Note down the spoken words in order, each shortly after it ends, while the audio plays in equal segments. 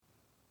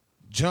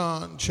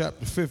John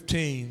chapter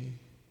 15,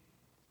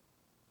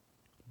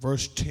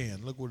 verse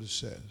 10. Look what it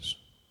says.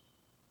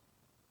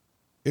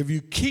 If you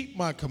keep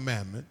my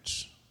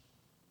commandments,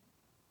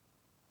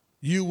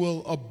 you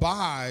will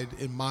abide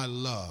in my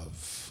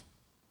love,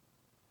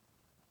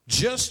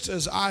 just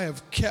as I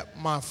have kept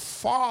my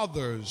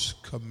Father's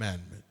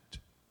commandments,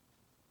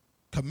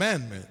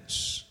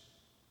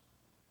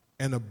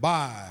 and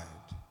abide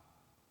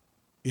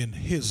in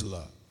his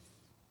love.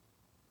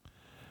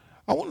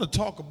 I want to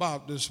talk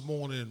about this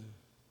morning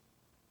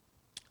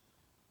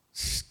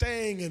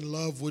staying in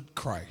love with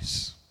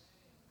Christ.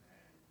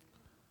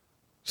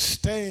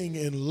 Staying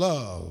in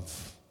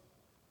love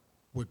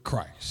with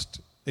Christ.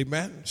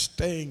 Amen?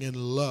 Staying in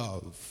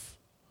love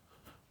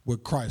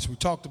with Christ. We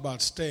talked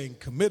about staying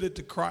committed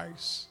to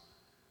Christ,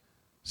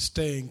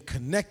 staying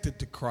connected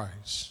to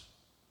Christ.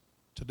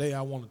 Today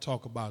I want to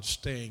talk about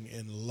staying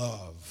in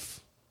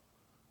love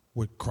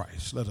with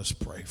Christ. Let us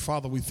pray.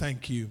 Father, we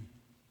thank you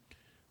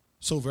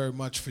so very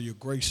much for your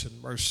grace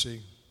and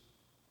mercy.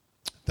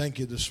 Thank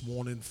you this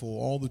morning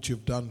for all that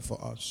you've done for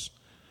us.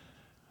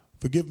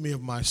 Forgive me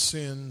of my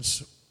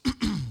sins.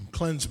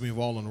 Cleanse me of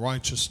all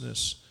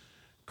unrighteousness.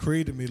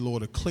 Create in me,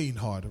 Lord, a clean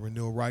heart and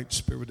renew a right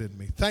spirit in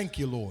me. Thank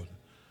you, Lord,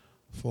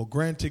 for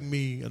granting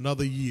me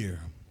another year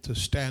to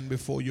stand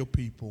before your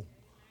people.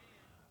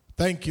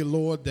 Thank you,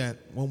 Lord, that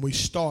when we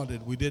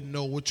started, we didn't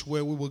know which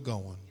way we were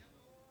going.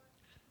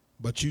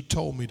 But you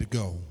told me to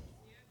go,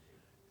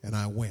 and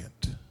I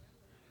went.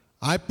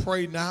 I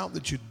pray now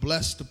that you'd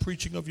bless the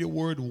preaching of your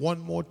word one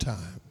more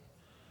time.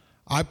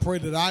 I pray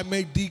that I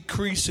may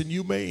decrease and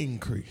you may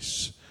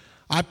increase.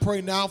 I pray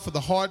now for the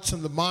hearts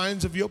and the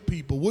minds of your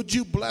people. Would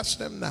you bless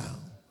them now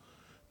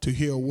to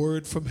hear a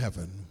word from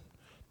heaven?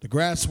 The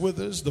grass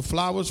withers, the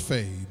flowers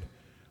fade,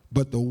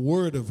 but the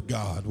word of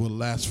God will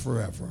last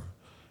forever.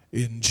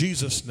 In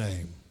Jesus'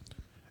 name,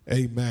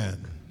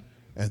 amen,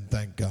 and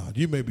thank God.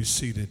 You may be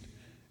seated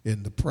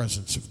in the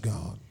presence of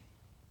God.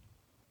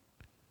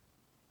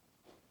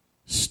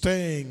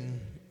 Staying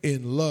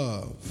in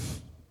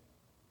love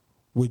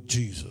with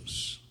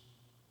Jesus.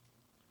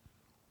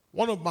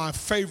 One of my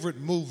favorite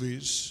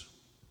movies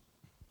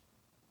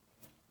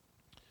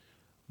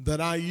that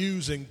I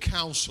use in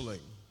counseling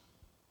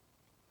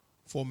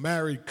for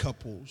married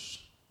couples,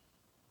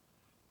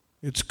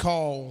 it's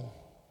called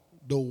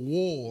The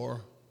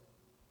War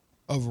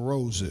of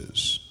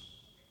Roses.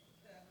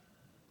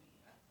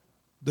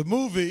 The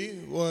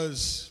movie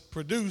was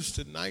produced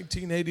in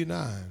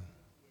 1989.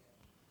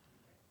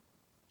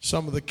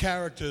 Some of the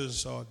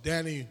characters are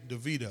Danny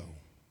DeVito,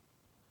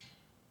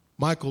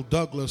 Michael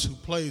Douglas, who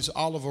plays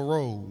Oliver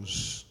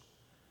Rose,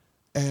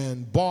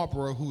 and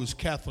Barbara, who is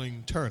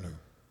Kathleen Turner.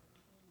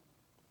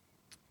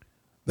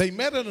 They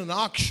met at an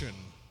auction,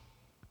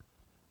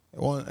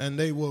 and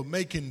they were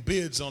making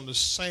bids on the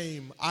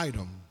same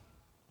item.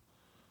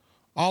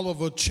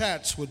 Oliver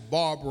chats with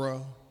Barbara,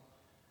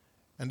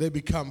 and they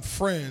become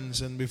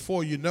friends, and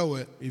before you know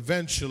it,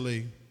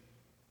 eventually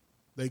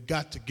they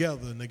got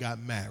together and they got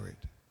married.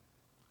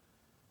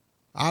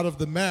 Out of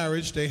the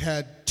marriage, they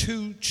had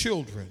 2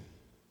 children.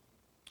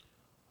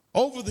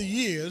 Over the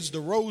years, the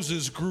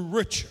Roses grew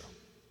richer,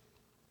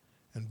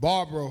 and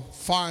Barbara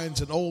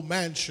finds an old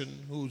mansion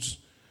whose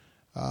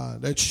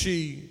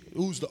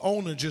the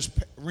owner just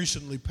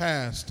recently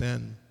passed,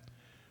 and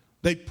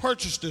they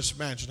purchased this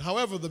mansion.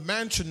 However, the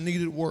mansion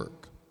needed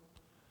work.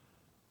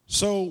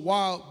 So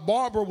while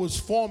Barbara was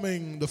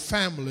forming the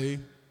family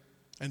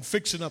and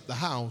fixing up the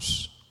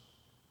house,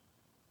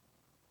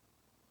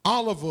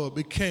 Oliver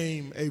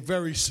became a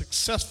very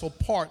successful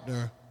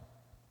partner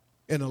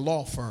in a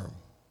law firm.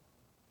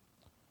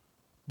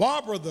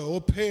 Barbara, though,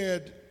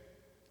 appeared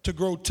to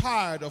grow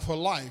tired of her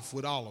life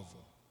with Oliver,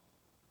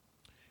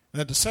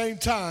 and at the same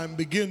time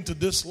begin to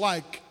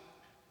dislike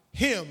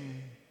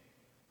him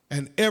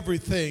and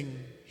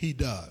everything he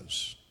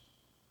does.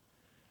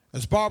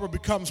 As Barbara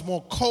becomes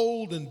more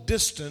cold and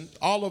distant,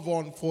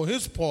 Oliver, for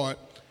his part,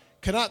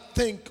 cannot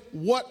think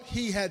what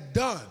he had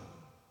done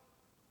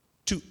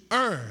to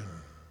earn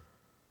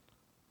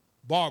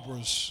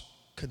Barbara's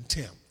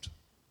contempt.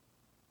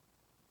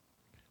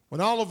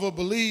 When Oliver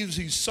believes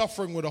he's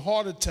suffering with a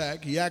heart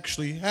attack, he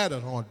actually had a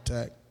heart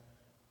attack,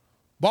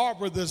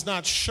 Barbara does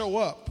not show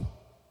up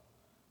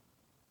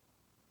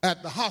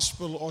at the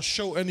hospital or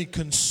show any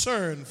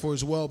concern for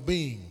his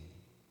well-being.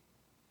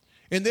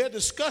 In their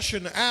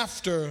discussion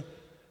after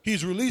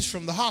he's released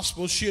from the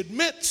hospital, she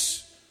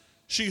admits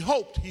she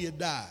hoped he had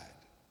died.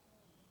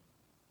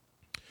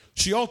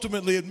 She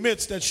ultimately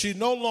admits that she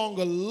no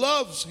longer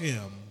loves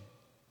him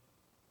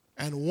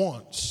and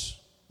wants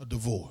a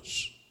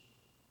divorce.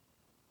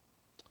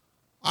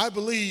 I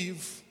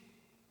believe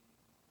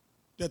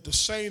that the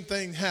same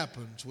thing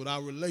happens with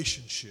our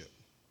relationship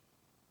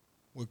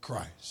with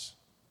Christ.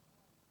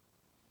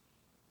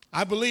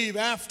 I believe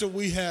after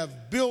we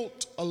have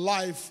built a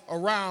life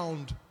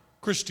around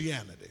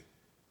Christianity,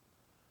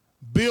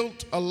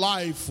 built a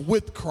life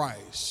with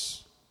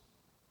Christ,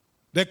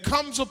 there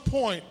comes a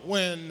point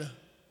when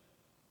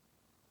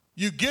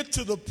you get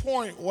to the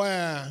point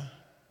where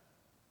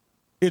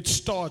it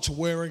starts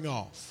wearing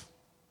off.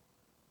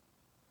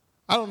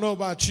 I don't know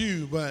about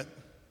you, but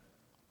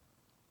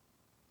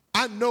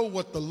I know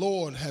what the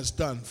Lord has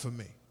done for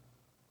me.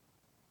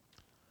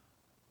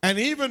 And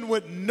even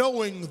with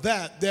knowing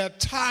that, there are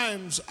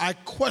times I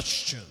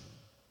question,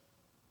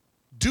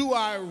 do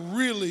I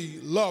really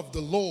love the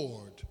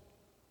Lord?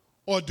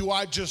 Or do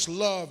I just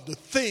love the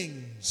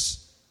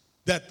things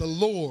that the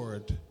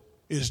Lord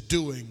is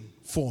doing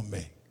for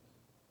me?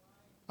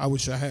 I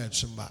wish I had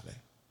somebody.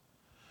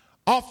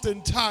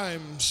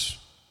 Oftentimes,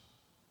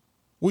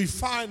 we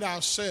find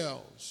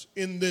ourselves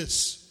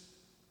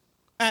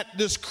at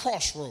this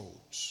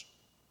crossroads.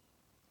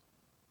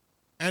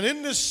 And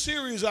in this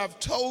series, I've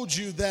told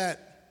you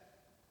that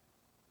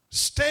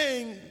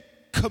staying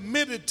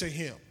committed to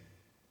Him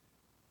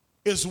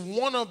is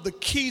one of the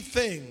key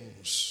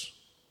things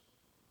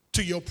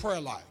to your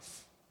prayer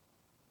life.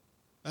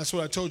 That's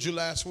what I told you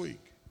last week.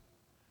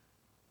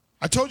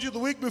 I told you the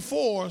week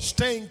before,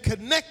 staying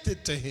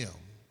connected to Him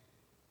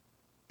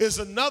is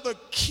another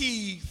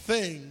key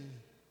thing,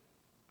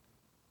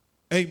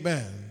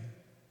 amen,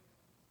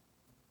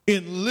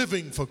 in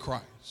living for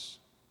Christ.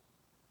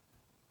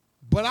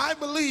 But I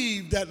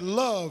believe that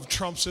love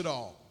trumps it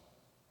all.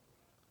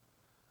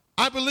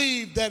 I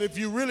believe that if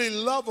you really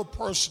love a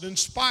person in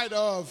spite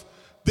of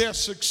their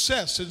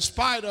success, in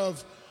spite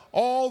of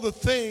all the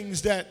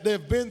things that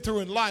they've been through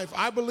in life,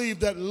 I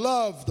believe that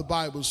love, the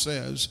Bible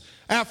says,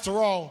 after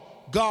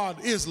all,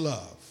 God is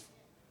love.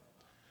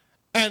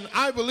 And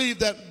I believe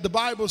that the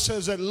Bible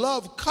says that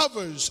love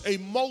covers a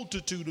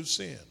multitude of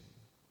sin.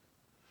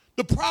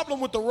 The problem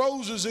with the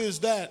Roses is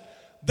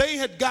that they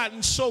had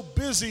gotten so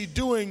busy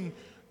doing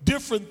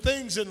different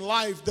things in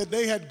life that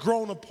they had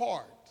grown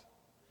apart.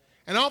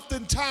 And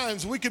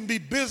oftentimes we can be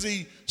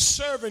busy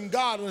serving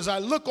God. And as I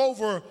look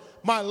over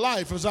my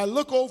life, as I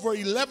look over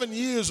 11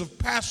 years of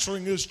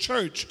pastoring this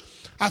church,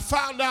 I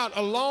found out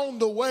along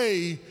the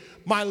way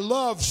my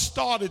love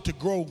started to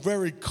grow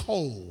very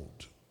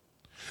cold.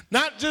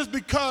 Not just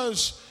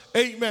because,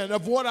 amen,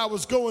 of what I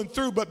was going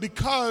through, but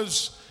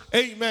because,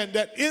 amen,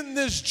 that in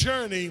this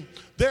journey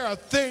there are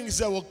things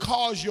that will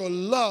cause your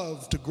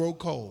love to grow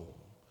cold.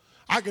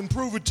 I can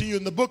prove it to you.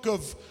 In the book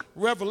of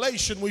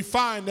Revelation, we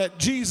find that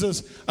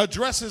Jesus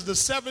addresses the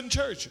 7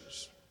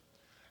 churches.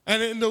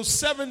 And in those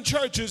 7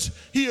 churches,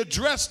 he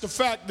addressed the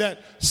fact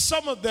that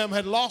some of them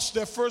had lost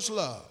their first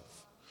love.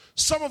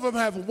 Some of them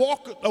have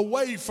walked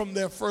away from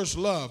their first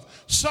love.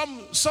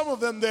 Some of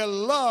them, their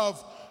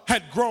love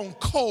had grown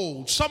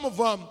cold. Some of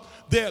them,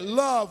 their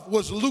love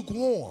was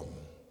lukewarm.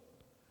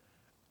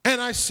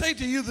 And I say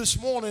to you this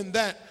morning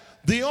that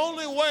the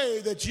only way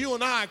that you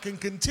and I can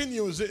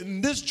continue in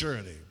this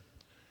journey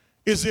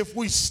is if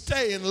we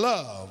stay in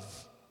love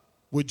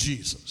with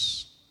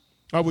Jesus.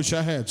 I wish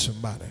I had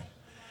somebody.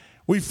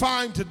 We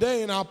find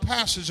today in our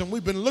passage, and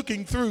we've been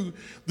looking through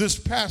this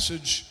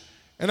passage,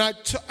 and I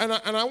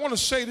want to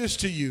say this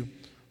to you.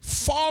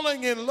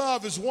 Falling in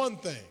love is one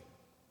thing,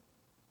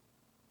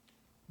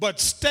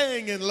 but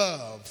staying in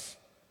love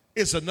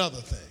is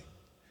another thing.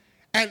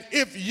 And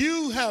if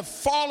you have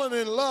fallen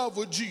in love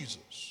with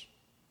Jesus,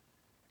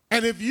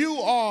 and if you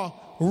are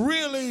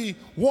really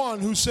one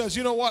who says,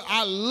 you know what,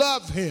 I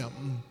love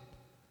him,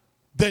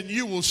 then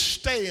you will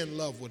stay in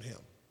love with him.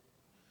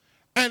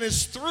 And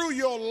it's through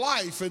your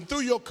life and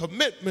through your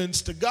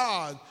commitments to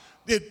God,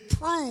 it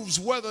proves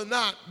whether or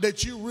not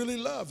that you really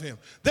love him.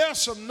 There are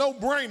some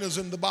no-brainers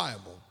in the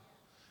Bible.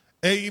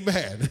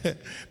 Amen.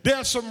 There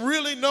are some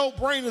really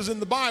no-brainers in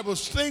the Bible,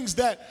 things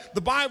that the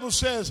Bible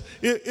says,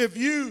 if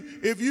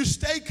you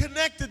stay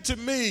connected to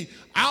me,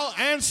 I'll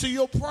answer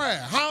your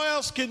prayer. How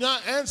else can I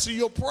answer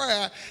your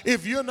prayer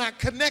if you're not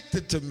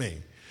connected to me?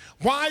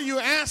 Why are you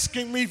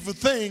asking me for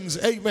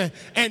things, amen,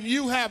 and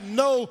you have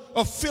no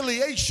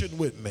affiliation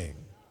with me?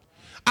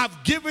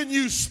 I've given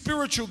you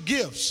spiritual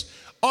gifts.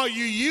 Are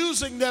you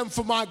using them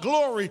for my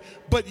glory,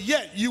 but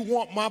yet you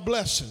want my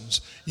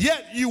blessings?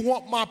 Yet you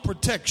want my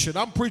protection.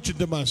 I'm preaching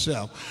to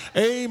myself.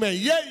 Amen.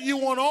 Yet you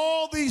want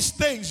all these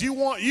things.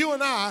 You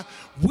and I,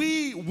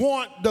 we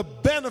want the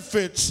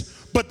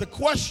benefits, but the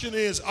question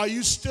is, are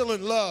you still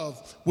in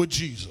love with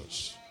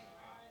Jesus?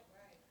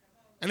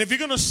 And if you're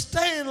going to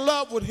stay in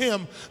love with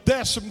him, there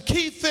are some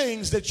key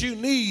things that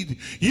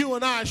you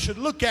and I should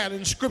look at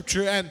in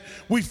Scripture. And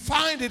we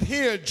find it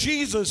here.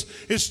 Jesus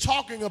is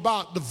talking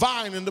about the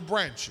vine and the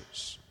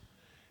branches.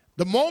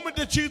 The moment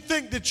that you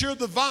think that you're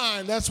the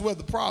vine, that's where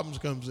the problems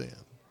comes in.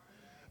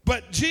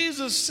 But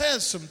Jesus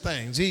says some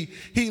things. He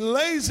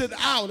lays it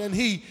out, and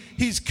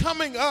he's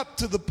coming up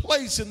to the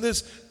place in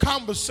this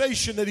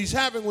conversation that he's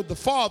having with the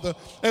Father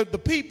and the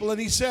people, and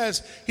he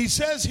says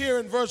here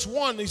in verse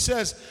 1, he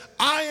says,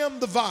 I am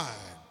the vine,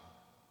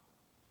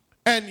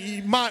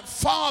 and my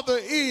Father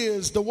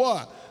is the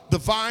what? The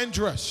vine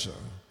dresser.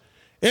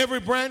 Every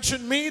branch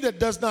in me that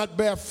does not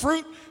bear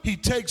fruit, he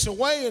takes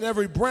away, and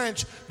every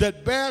branch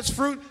that bears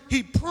fruit,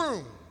 he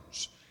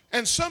prunes.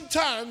 And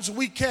sometimes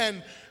we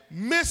can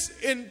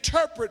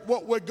misinterpret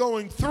what we're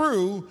going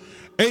through.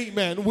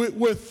 Amen.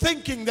 We're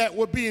thinking that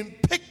we're being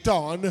picked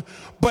on,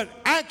 but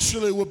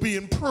actually we're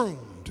being pruned.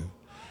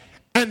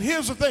 And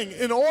here's the thing.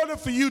 In order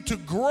for you to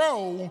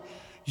grow,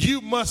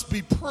 you must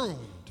be pruned.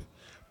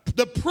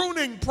 The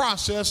pruning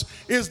process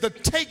is the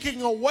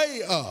taking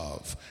away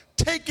of,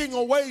 taking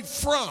away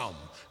from,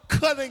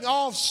 cutting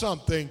off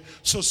something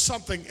so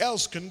something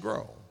else can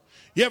grow.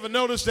 You ever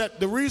notice that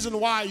the reason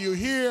why you're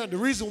here, the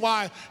reason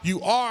why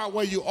you are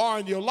where you are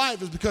in your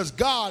life is because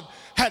God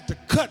had to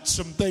cut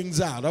some things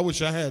out. I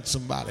wish I had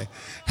somebody.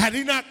 Had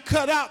he not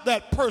cut out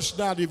that person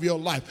out of your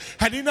life,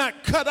 had he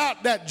not cut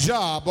out that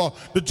job or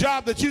the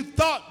job that you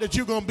thought that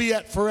you're going to be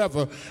at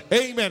forever,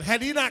 amen,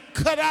 had he not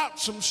cut out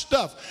some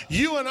stuff,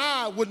 you and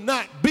I would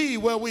not be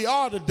where we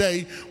are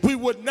today. We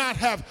would not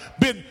have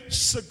been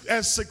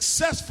as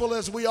successful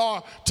as we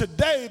are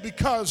today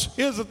because,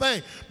 here's the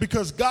thing,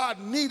 because God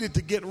needed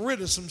to get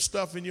rid of some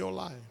stuff in your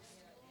life.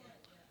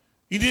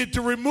 He needed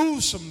to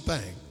remove some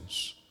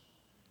things.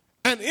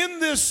 And in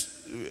this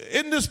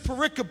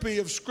pericope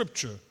of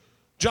Scripture,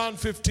 John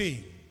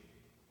 15,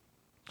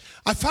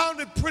 I found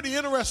it pretty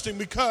interesting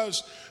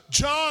because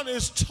John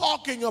is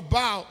talking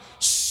about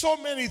so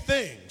many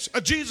things.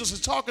 Jesus is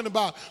talking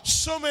about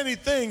so many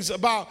things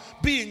about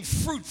being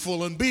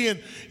fruitful and being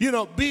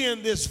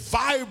this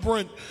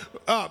vibrant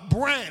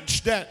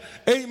branch that,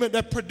 amen,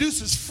 that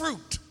produces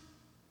fruit.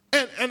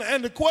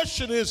 And the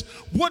question is,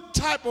 what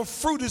type of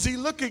fruit is he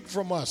looking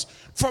from us,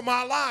 from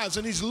our lives?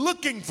 And he's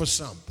looking for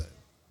something.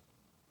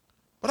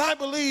 But I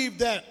believe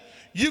that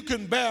you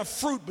can bear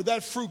fruit, but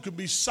that fruit can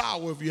be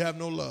sour if you have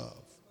no love.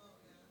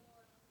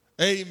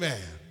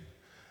 Amen.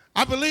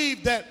 I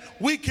believe that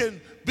we can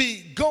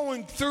be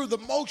going through the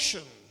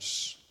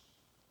motions.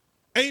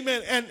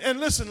 Amen. And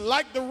listen,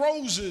 like the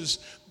roses,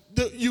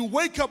 you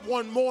wake up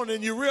one morning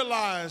and you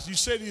realize, you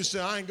say to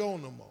yourself, I ain't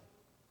going no more.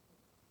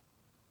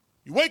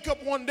 You wake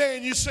up one day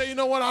and you say, you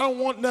know what, I don't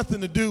want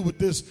nothing to do with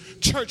this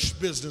church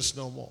business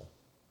no more.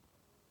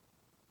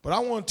 But I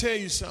want to tell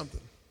you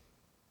something.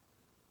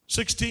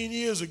 16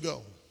 years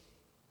ago,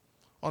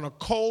 on a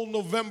cold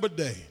November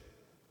day,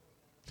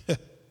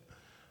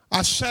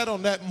 I sat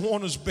on that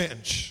mourner's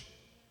bench,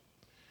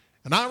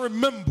 and I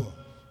remember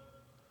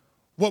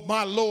what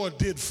my Lord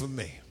did for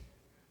me.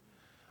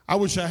 I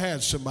wish I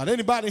had somebody.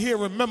 Anybody here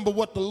remember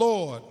what the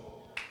Lord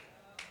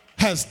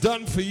has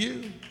done for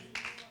you?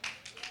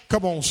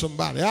 Come on,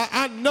 somebody.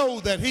 I know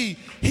that he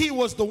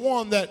was the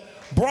one that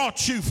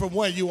brought you from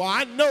where you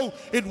are. I know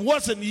it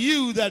wasn't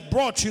you that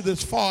brought you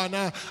this far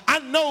now. I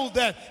know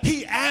that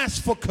he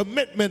asked for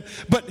commitment,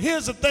 but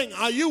here's the thing.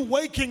 Are you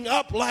waking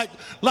up like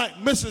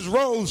Mrs.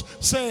 Rose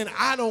saying,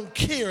 I don't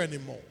care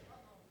anymore?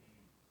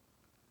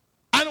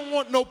 I don't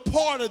want no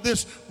part of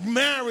this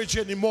marriage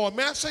anymore.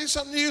 May I say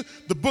something to you?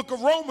 The book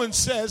of Romans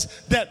says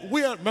that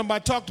remember I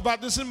talked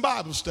about this in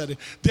Bible study,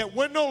 that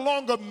we're no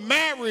longer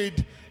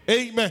married,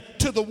 amen,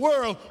 to the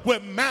world. We're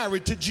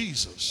married to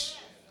Jesus.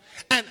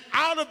 And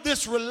out of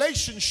this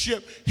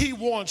relationship, he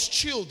wants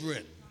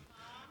children.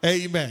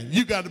 Amen.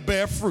 You got to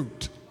bear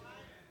fruit.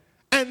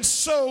 And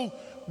so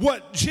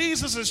what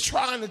Jesus is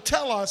trying to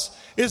tell us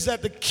is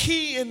that the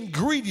key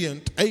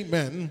ingredient,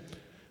 amen,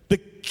 the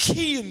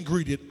key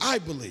ingredient, I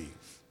believe,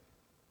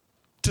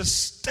 to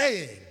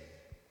staying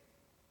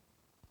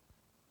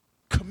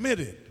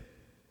committed,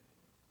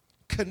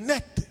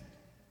 connected,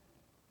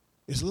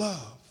 is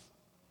love.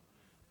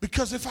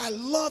 Because if I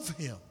love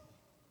him,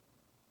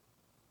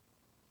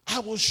 I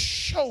will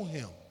show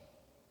him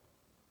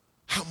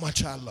how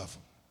much I love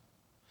him.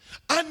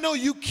 I know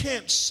you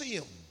can't see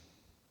him,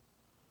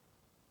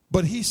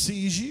 but he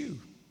sees you.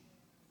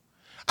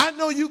 I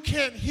know you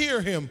can't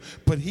hear him,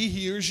 but he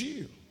hears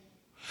you.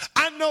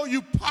 I know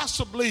you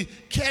possibly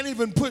can't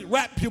even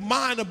wrap your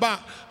mind about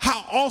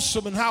how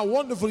awesome and how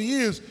wonderful he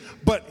is,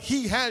 but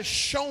he has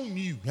shown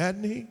you,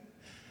 hasn't he?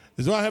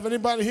 Do I have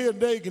anybody here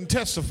today who can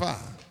testify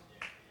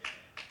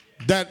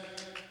that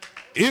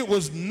it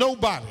was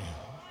nobody?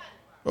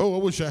 Oh,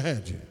 I wish I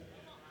had you.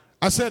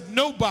 I said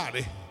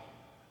nobody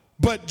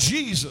but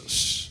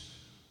Jesus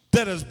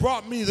that has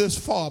brought me this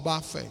far by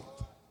faith.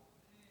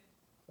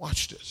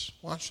 Watch this.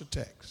 Watch the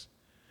text.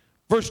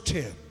 Verse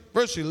 10,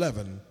 verse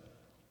 11,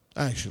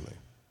 actually.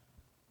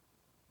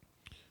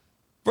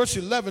 Verse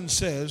 11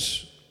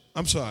 says,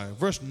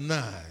 verse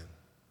 9.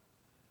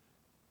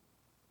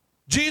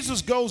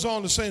 Jesus goes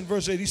on to say in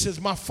verse 8, he says,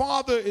 my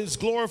Father is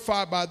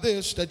glorified by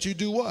this, that you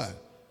do what?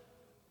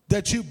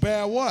 That you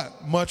bear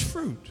what? Much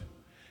fruit.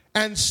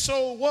 And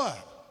so what?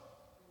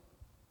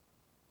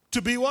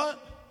 To be what?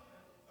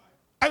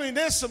 I mean,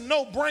 there's some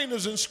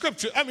no-brainers in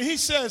Scripture. I mean, he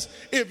says,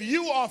 if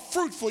you are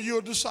fruitful, you're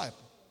a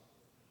disciple.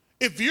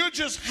 If you're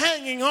just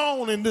hanging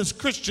on in this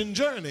Christian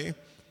journey,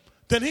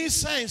 then he's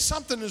saying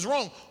something is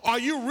wrong. Are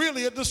you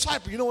really a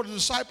disciple? You know what a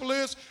disciple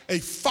is? A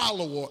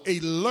follower, a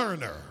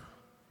learner.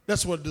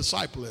 That's what a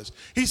disciple is.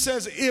 He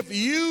says, if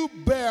you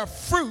bear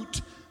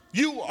fruit,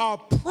 you are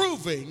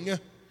proving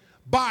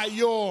by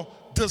your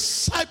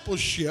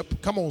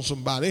discipleship, come on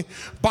somebody,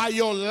 by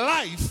your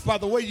life, by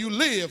the way you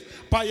live,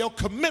 by your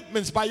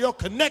commitments, by your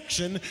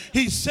connection,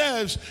 he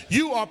says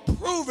you are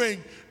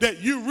proving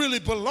that you really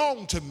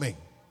belong to me.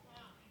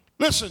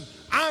 Listen,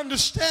 I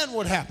understand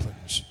what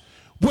happens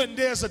when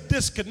there's a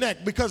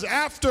disconnect, because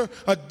after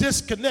a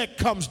disconnect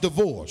comes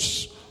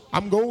divorce.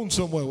 I'm going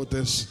somewhere with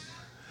this.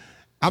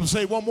 I'm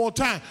saying one more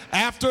time.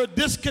 After a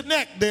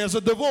disconnect, there's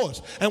a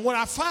divorce. And what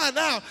I find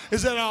out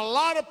is that a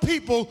lot of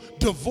people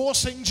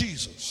divorcing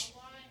Jesus.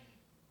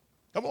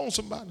 Come on,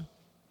 somebody.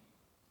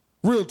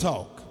 Real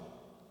talk.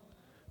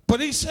 But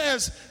he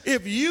says,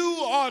 if you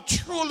are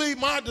truly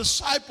my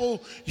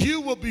disciple, you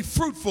will be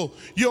fruitful.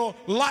 Your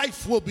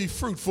life will be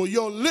fruitful.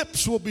 Your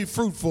lips will be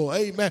fruitful.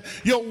 Amen.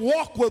 Your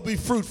walk will be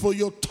fruitful.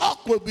 Your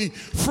talk will be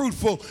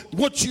fruitful.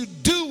 What you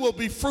do will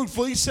be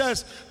fruitful. He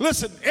says,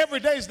 listen, every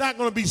day is not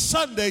going to be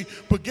Sunday,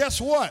 but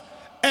guess what?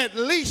 At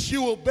least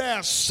you will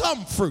bear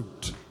some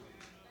fruit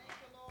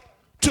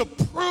to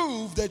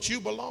prove that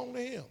you belong to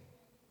him.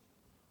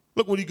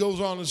 Look what he goes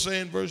on to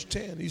say in verse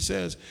 10. He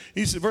says,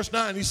 verse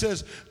 9, he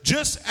says,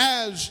 just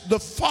as the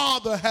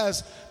Father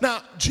has.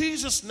 Now,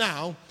 Jesus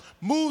now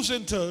moves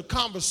into a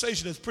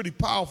conversation that's pretty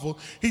powerful.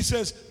 He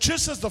says,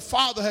 just as the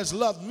Father has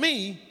loved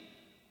me,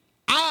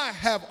 I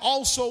have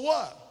also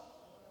what?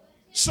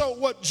 So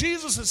what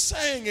Jesus is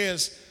saying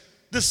is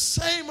the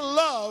same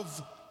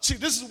love. See,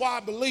 this is why I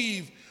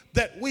believe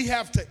that we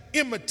have to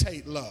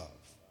imitate love.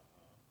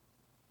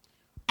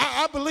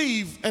 I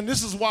believe, and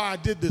this is why I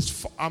did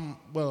this, I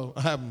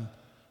haven't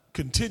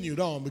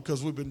continued on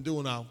because we've been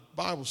doing our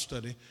Bible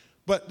study,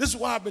 but this is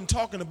why I've been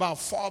talking about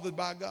fathered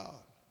by God.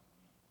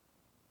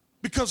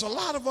 Because a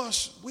lot of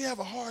us, we have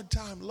a hard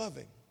time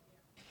loving.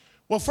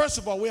 Well, first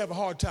of all, we have a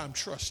hard time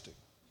trusting.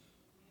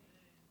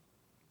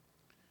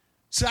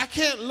 See, I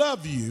can't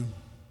love you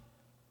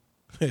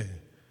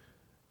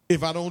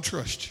if I don't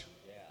trust you.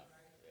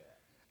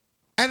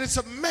 And it's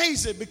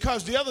amazing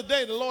because the other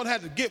day the Lord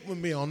had to get with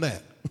me on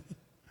that.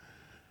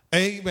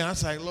 Amen. I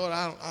was like, Lord,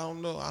 I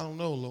don't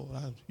know, Lord.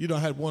 I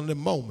had one of them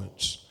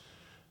moments.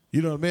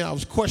 You know what I mean? I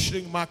was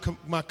questioning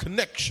my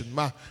connection,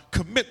 my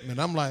commitment.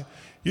 I'm like,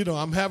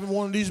 I'm having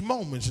one of these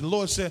moments. And the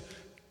Lord said,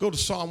 go to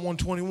Psalm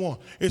 121.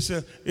 It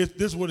said, this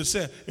is what it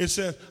said. It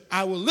said,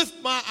 I will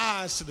lift my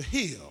eyes to the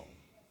hill.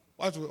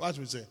 Watch what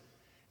it said.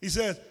 He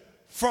says,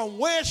 from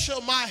where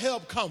shall my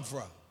help come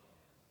from?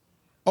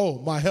 Oh,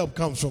 my help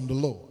comes from the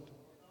Lord.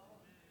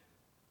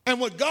 And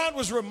what God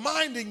was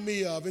reminding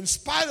me of, in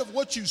spite of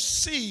what you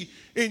see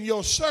in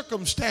your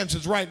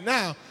circumstances right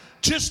now,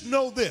 just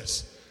know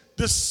this.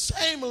 The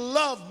same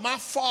love my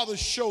Father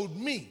showed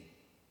me,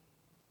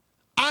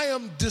 I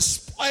am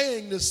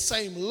displaying the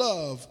same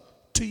love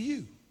to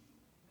you.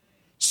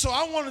 So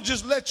I want to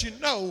just let you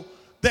know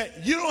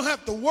that you don't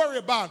have to worry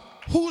about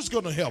who's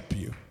going to help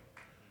you.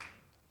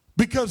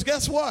 Because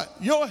guess what?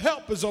 Your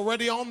help is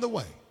already on the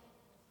way.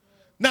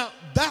 Now,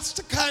 that's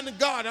the kind of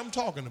God I'm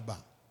talking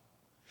about.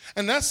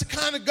 And that's the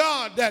kind of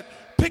God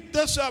that picked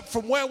us up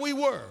from where we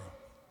were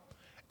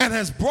and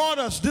has brought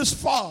us this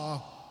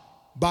far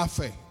by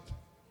faith.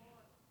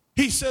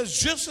 He says,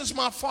 just as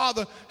my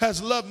Father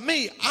has loved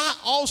me, I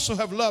also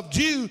have loved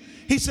you.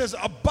 He says,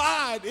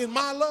 abide in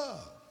my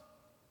love.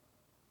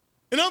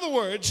 In other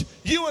words,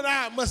 you and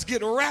I must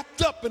get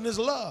wrapped up in his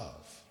love.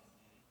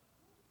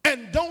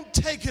 And don't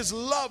take his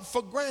love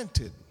for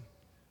granted.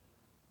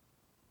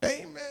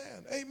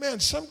 Amen. Amen.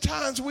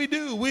 Sometimes we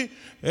do. Can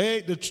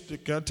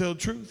I tell the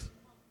truth?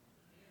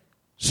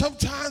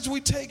 Sometimes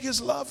we take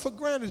his love for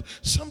granted.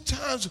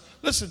 Sometimes,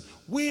 listen,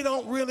 we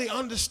don't really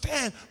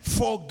understand.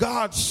 For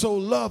God so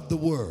loved the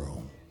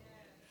world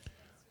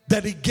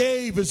that he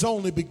gave his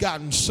only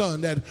begotten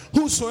Son, that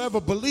whosoever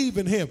believe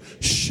in him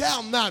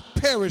shall not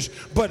perish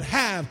but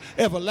have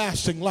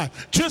everlasting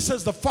life. Just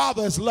as the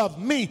Father has loved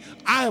me,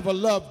 I have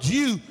loved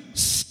you.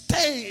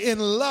 Stay in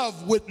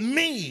love with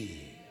me.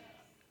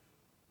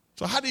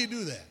 So how do you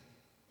do that?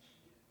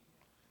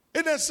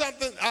 Isn't that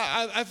something?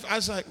 I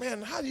was like,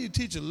 man, how do you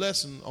teach a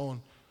lesson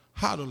on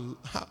how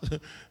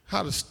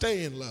to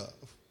stay in love?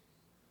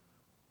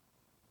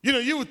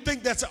 You would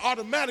think that's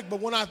automatic, but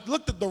when I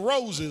looked at the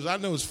roses, I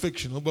know it's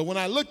fictional, but when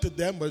I looked at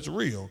them, but it's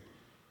real.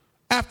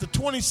 After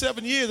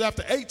 18 years,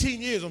 after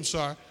 18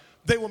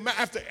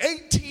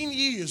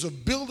 years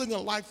of building a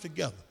life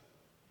together.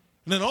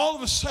 And then all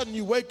of a sudden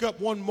you wake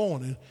up one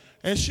morning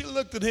and she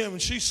looked at him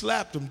and she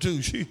slapped him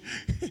too.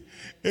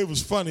 It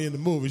was funny in the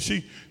movie.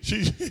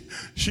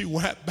 She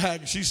whacked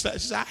back and she said,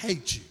 I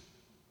hate you.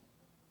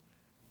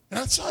 And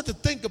I started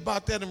to think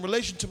about that in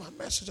relation to my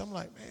message. I'm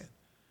like, man,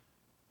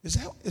 is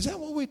that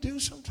what we do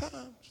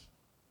sometimes?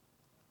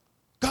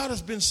 God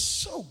has been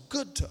so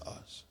good to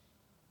us.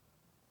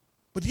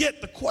 But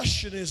yet the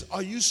question is,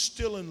 are you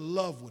still in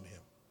love with him?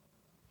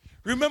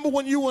 Remember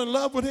when you were in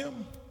love with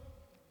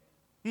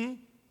him?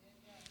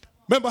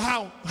 Remember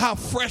how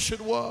fresh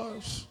it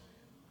was?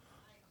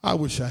 I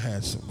wish I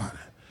had somebody.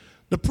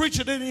 The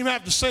preacher didn't even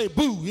have to say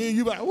boo.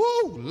 You like,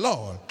 woo,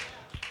 Lord.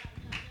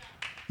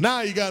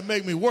 Now you got to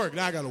make me work.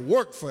 Now I got to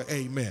work for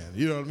amen.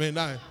 You know what I mean?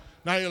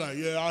 Now you're like,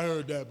 yeah, I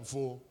heard that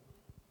before.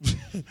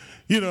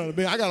 You know what I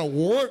mean? I got to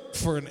work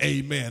for an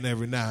amen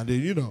every now and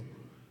then,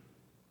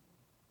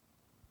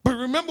 But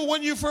remember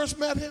when you first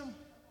met him?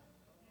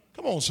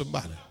 Come on,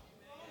 somebody.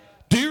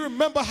 Do you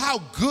remember how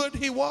good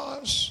he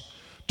was?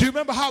 Do you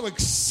remember how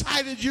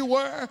excited you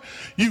were?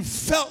 You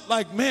felt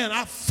like, man,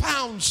 I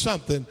found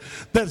something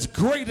that's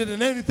greater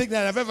than anything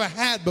that I've ever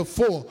had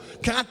before.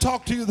 Can I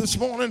talk to you this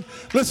morning?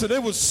 Listen,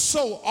 it was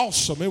so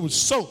awesome. It was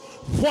so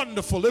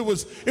wonderful. It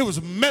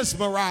was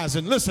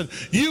mesmerizing. Listen,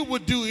 you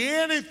would do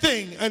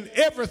anything and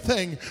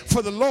everything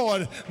for the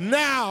Lord.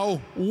 Now,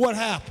 what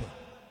happened?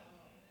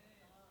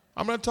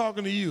 I'm not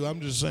talking to you.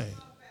 I'm just saying.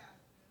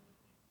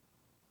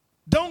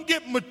 Don't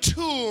get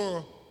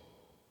mature,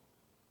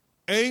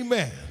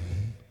 amen,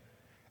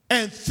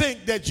 and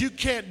think that you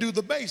can't do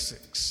the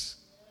basics.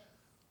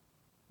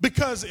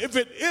 Because if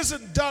it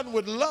isn't done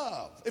with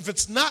love, if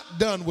it's not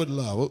done with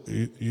love,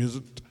 if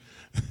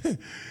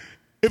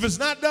it's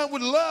not done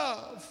with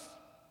love,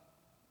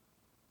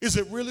 is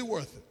it really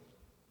worth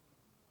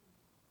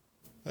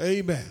it?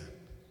 Amen.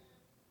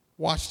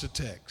 Watch the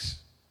text.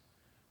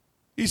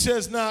 He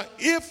says, now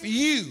if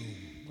you,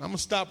 I'm going to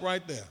stop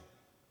right there.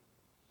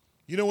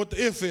 You know what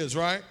the if is,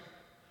 right?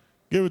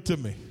 Give it to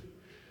me.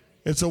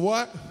 It's a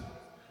what?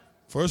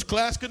 First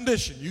class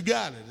condition. You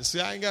got it.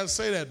 See, I ain't got to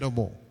say that no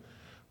more.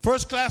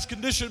 First class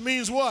condition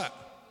means what?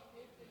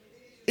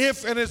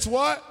 If, and it's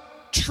what?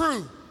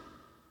 True.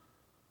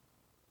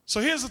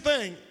 So here's the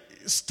thing.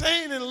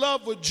 Staying in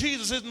love with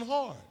Jesus isn't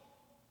hard.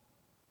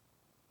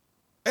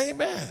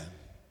 Amen.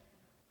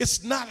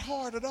 It's not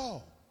hard at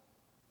all.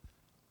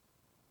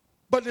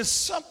 But it's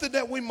something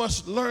that we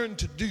must learn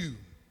to do.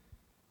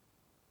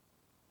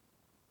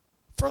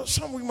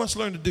 Something we must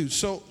learn to do.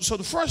 So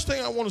the first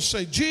thing I want to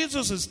say,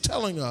 Jesus is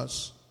telling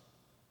us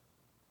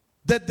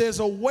that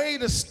there's a way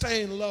to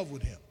stay in love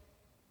with him.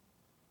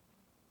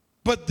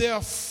 But there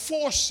are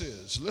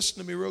forces,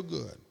 listen to me real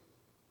good,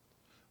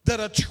 that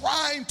are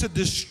trying to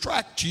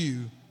distract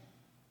you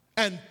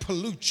and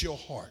pollute your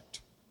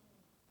heart.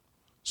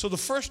 So the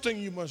first thing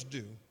you must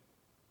do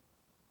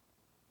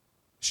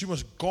is you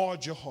must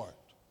guard your heart.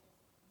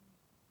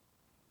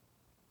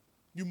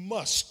 You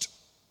must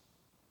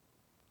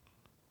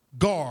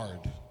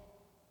guard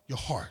your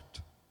heart.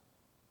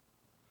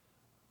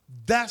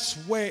 That's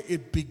where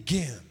it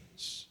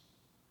begins.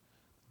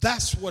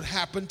 That's what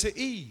happened to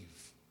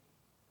Eve.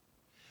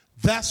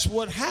 That's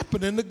what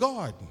happened in the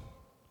garden.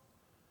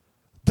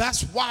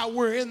 That's why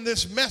we're in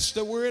this mess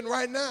that we're in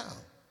right now.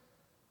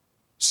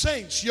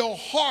 Saints, your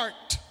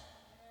heart,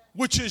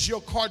 which is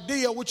your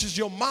cardia, which is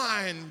your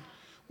mind,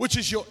 which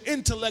is your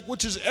intellect,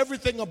 which is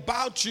everything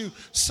about you,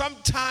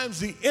 sometimes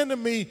the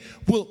enemy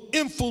will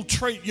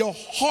infiltrate your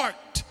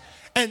heart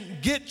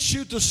and get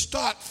you to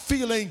start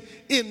feeling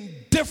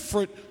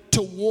indifferent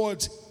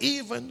towards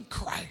even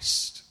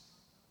Christ.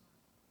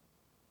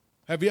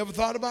 Have you ever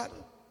thought about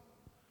it?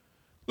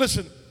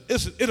 Listen,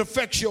 it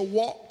affects your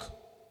walk.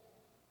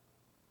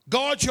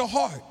 Guard your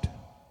heart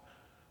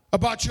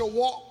about your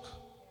walk,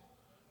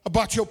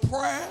 about your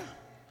prayer,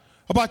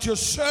 about your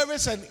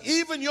service, and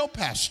even your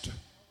pastor.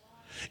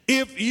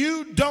 If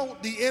you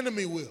don't, the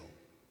enemy will.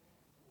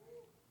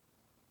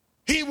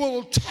 He will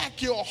attack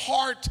your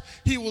heart.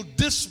 He will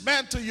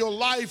dismantle your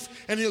life,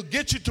 and he'll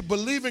get you to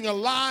believing a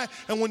lie.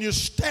 And when you're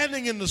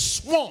standing in the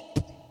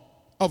swamp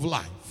of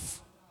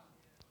life,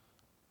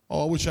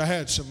 oh, I wish I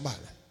had somebody.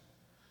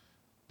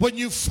 When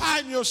you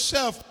find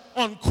yourself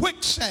on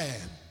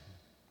quicksand,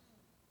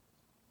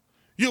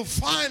 you'll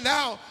find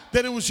out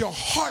that it was your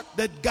heart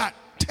that got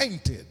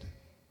tainted.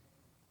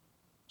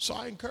 So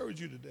I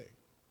encourage you today,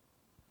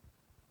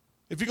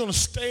 if you're going to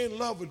stay in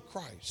love with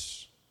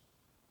Christ,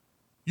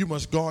 you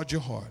must guard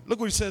your heart. Look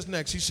what he says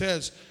next. He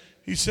says,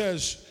 you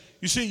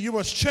see, you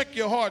must check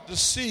your heart to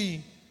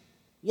see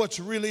what's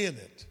really in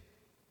it.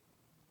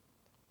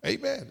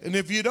 Amen. And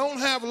if you don't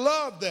have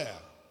love there,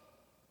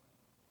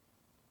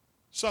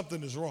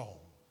 something is wrong.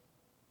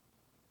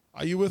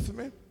 Are you with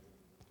me?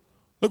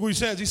 Look what he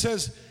says. He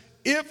says,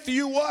 if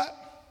you what?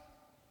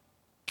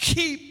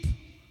 Keep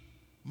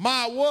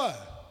my what?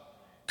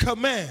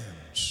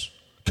 Commandments.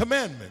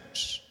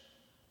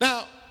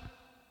 Now,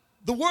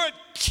 the word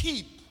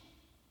keep,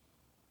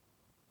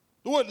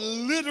 the word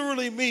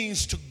literally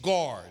means to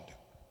guard.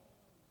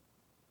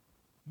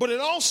 But it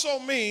also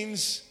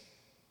means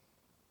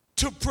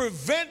to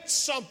prevent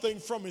something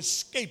from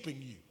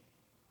escaping you.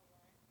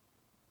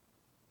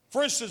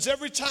 For instance,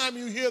 every time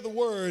you hear the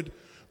word,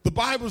 the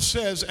Bible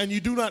says, and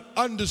you do not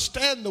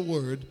understand the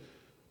word,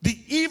 the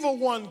evil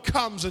one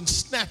comes and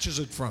snatches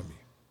it from you.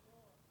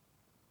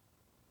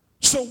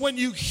 So when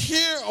you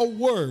hear a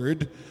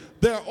word,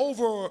 they're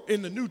over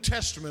in the New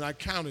Testament, I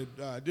counted,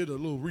 I did a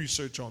little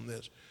research on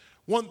this.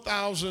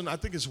 1,000, I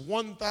think it's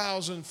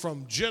 1,000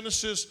 from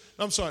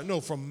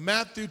from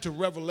Matthew to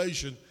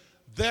Revelation.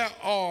 There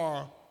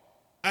are,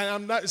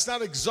 and it's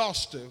not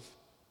exhaustive,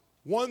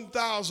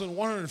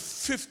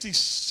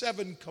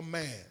 1,157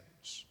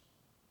 commands.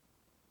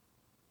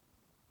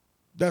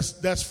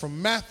 That's from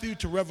Matthew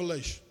to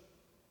Revelation.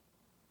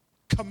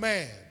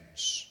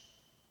 Commands.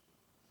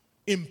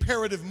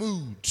 Imperative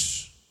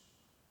moods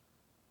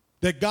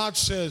that God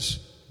says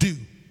do.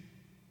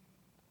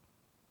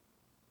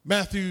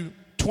 Matthew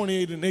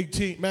 28 and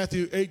 18,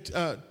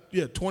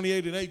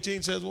 28 and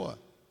 18 says what?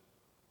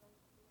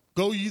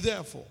 Go ye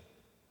therefore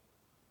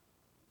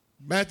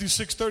Matthew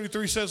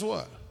 6:33 says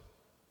what?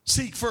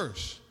 Seek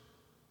first.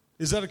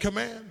 Is that a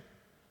command?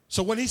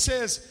 So when he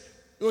says,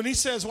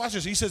 watch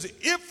this, he says,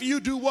 if you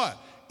do what?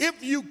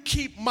 If you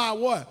keep my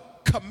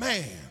what?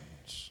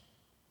 Commands.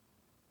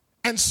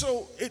 And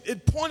so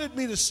it pointed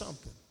me to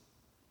something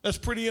that's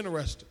pretty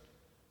interesting.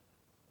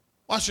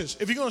 Watch this.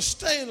 If you're going to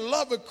stay in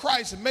love with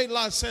Christ, it made a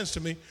lot of sense to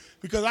me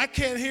because I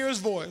can't hear his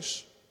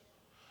voice.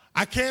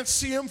 I can't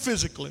see him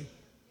physically,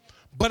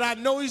 but I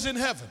know he's in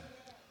heaven.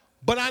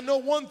 But I know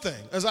one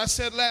thing, as I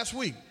said last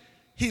week,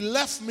 he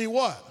left me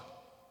what?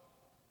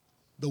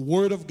 The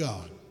Word of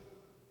God.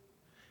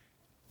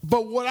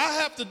 But what I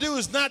have to do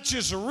is not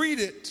just read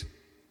it,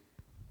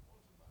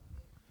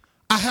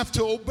 I have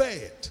to obey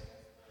it.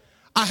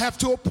 I have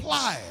to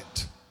apply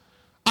it.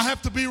 I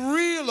have to be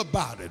real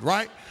about it,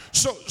 right?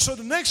 So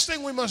the next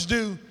thing we must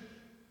do,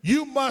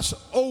 you must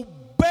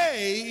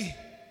obey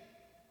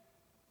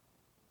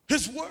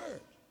his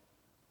word.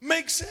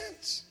 Makes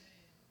sense.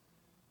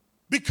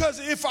 Because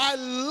if I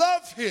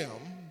love him,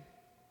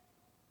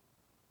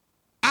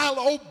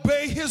 I'll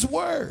obey his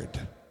word.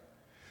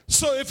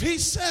 So if he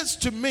says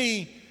to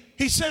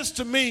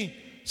me,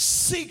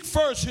 seek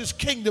first his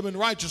kingdom and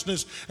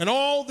righteousness, and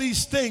all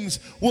these things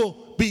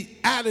will be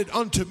added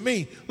unto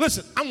me.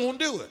 Listen, I'm going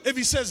to do it. If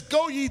he says,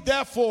 go ye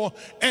therefore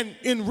and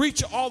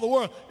reach all the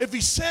world, if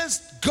he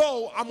says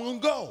go, I'm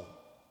going to go.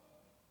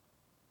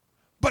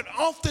 But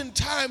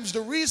oftentimes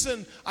the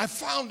reason I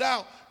found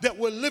out that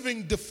we're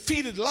living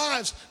defeated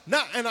lives, you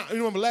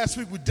remember last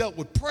week we dealt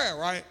with prayer,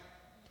 right?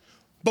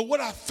 But what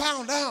I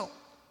found out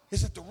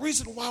is that the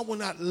reason why we're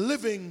not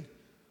living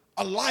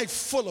a life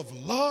full of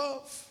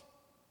love,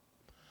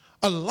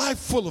 a life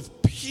full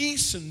of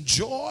peace and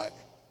joy,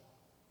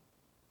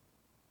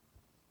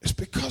 is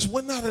because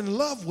we're not in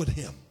love with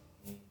him.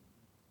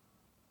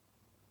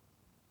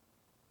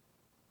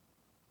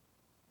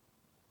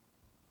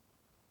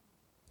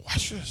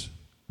 Watch this.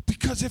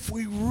 Because if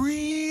we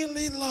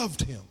really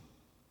loved him,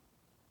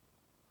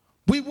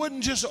 we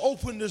wouldn't just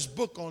open this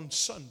book on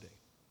Sunday.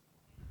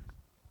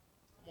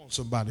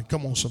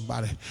 Come on,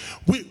 somebody.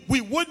 We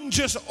wouldn't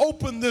just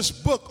open this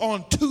book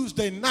on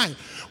Tuesday night.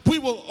 We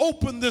will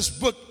open this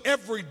book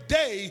every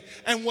day,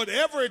 and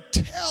whatever it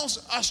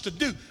tells us to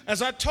do.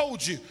 As I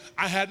told you,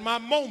 I had my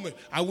moment.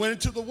 I went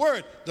into the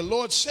Word. The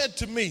Lord said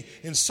to me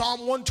in Psalm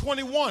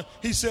 121,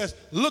 he says,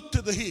 look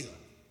to the hill.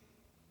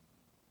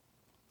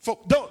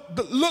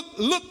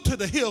 Look to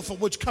the hill from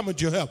which cometh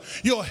your help.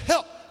 Your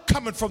help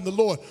coming from the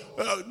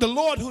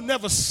Lord who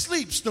never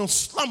sleeps nor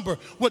slumber.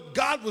 What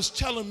God was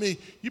telling me,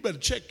 you better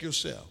check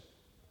yourself.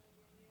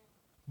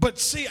 But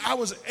see, I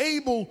was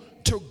able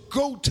to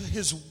go to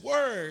his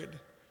word,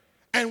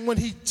 and when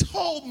he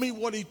told me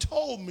what he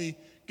told me,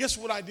 guess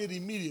what I did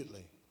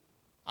immediately?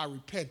 I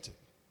repented.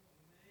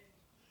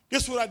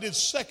 Guess what I did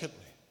secondly?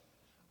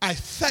 I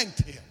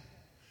thanked him.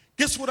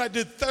 Guess what I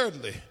did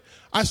thirdly?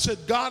 I said,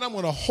 God, I'm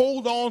going to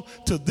hold on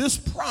to this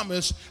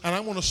promise and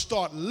I'm going to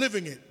start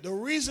living it. The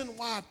reason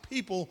why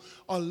people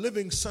are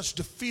living such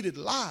defeated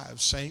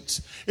lives,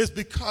 saints, is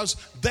because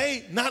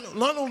they not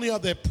only are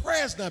their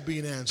prayers not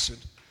being answered,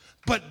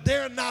 but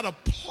they're not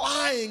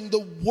applying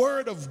the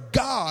word of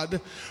God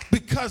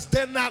because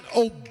they're not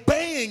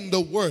obeying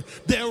the word.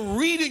 They're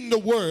reading the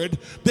word.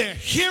 They're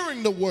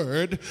hearing the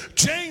word.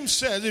 James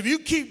says, if you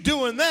keep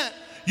doing that,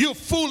 you're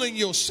fooling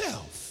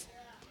yourself.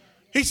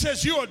 He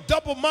says you're a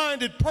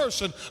double-minded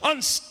person,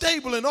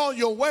 unstable in all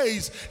your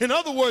ways. In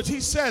other words, he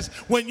says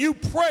when you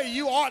pray,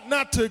 you ought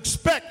not to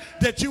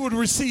expect that you would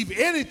receive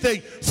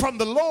anything from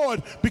the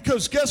Lord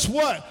because guess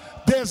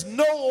what? There's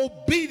no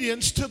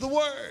obedience to the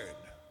word.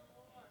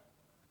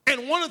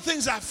 And one of the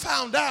things I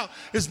found out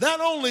is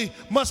not only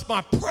must my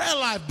prayer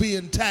life be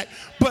intact,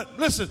 but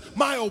listen,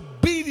 my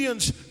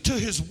obedience to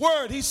his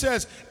word. He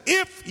says,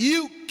 if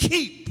you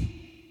keep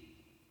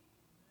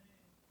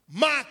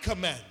my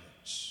commandments.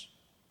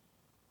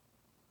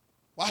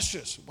 Watch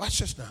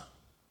this now.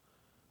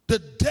 The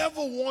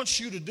devil wants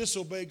you to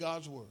disobey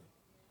God's word.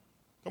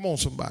 Come on,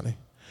 somebody.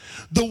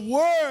 The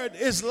word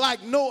is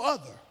like no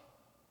other.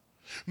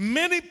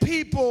 Many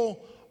people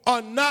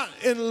are not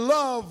in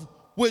love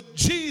with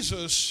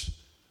Jesus.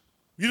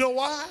 You know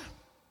why?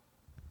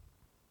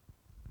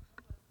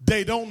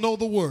 They don't know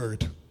the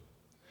word.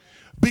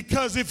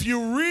 Because if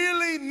you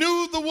really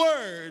knew the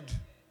word,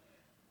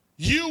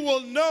 you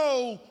will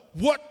know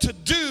what to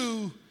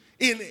do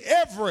in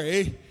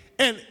every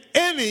and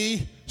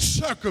any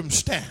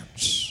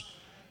circumstance.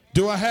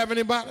 Do I have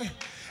anybody?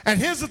 And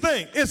here's the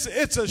thing. It's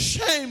a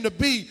shame to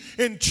be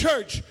in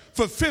church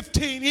for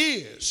 15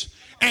 years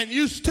and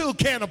you still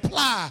can't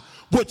apply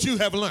what you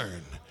have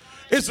learned.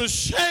 It's a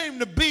shame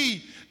to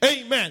be,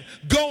 amen,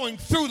 going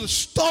through the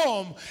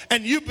storm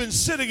and you've been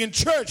sitting in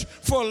church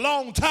for a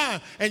long time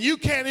and you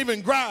can't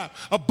even grab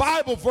a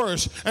Bible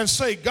verse and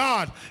say,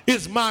 God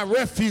is my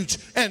refuge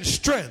and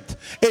strength,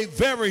 a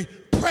very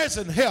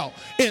present help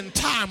in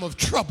time of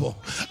trouble.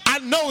 I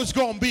know it's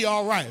going to be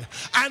all right.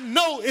 I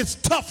know it's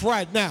tough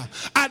right now.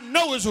 I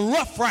know it's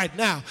rough right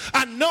now.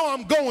 I know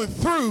I'm going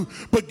through,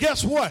 but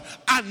guess what?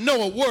 I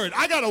know a word.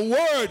 I got a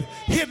word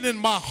hidden in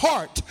my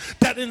heart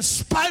that that in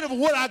spite of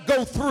what I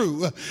go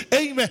through,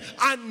 amen,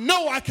 I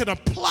know I can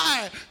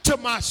apply it to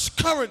my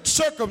current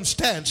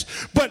circumstance.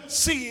 But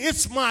see,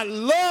 it's my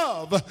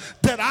love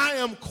that I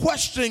am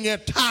questioning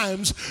at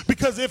times,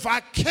 because if I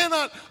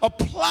cannot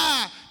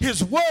apply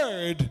his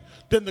word,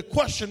 then the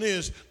question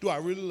is, do I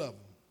really love him?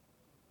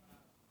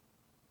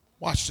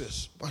 Watch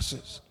this. Watch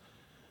this.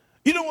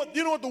 You know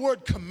what the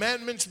word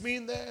commandments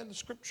mean there in the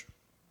scripture?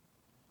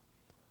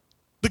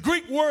 The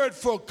Greek word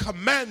for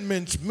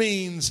commandments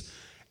means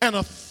an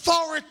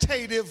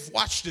authoritative,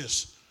 watch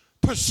this,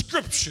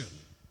 prescription.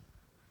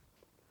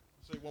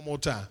 Say it one more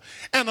time.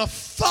 An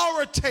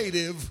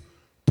authoritative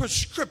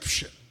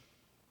prescription.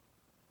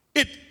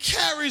 It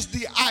carries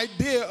the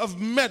idea of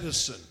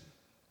medicine.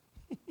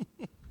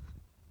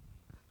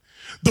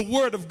 The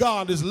word of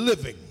God is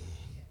living,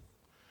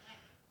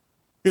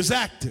 is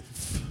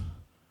active,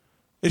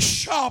 is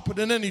sharper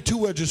than any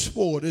two-edged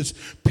sword, is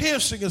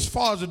piercing as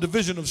far as the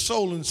division of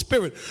soul and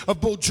spirit,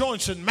 of both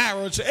joints and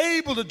marrow. It's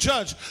able to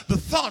judge the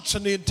thoughts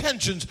and the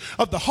intentions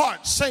of the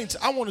heart. Saints,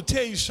 I want to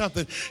tell you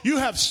something. You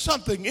have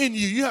something in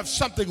you. You have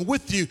something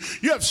with you.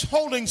 You have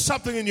holding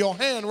something in your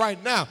hand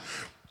right now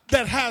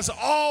that has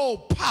all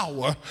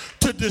power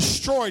to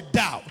destroy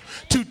doubt,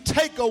 to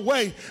take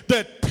away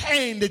that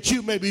pain that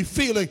you may be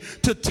feeling,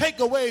 to take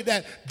away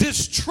that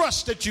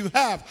distrust that you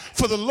have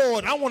for the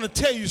Lord. I want to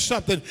tell you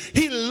something.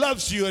 He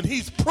loves you, and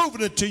he's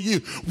proven it to you.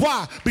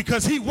 Why?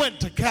 Because he went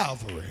to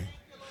Calvary.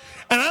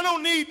 And I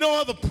don't need no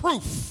other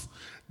proof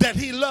that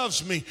he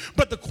loves me.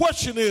 But the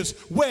question is,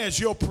 where's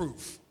your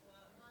proof?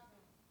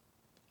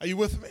 Are you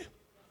with me?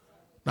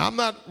 Now, I'm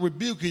not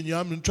rebuking you.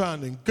 I'm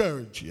trying to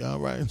encourage you, all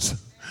right? So,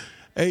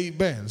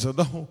 amen. So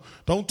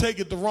don't take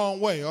it the wrong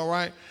way, all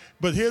right?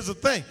 But here's the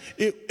thing.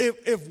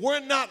 If we're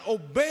not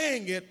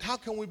obeying it, how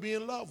can we be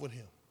in love with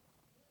him?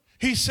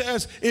 He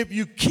says, if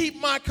you keep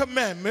my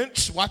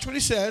commandments, watch what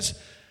he says.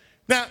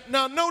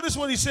 Now notice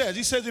what he says.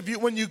 He says,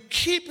 when you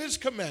keep his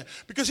command,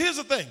 because here's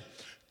the thing.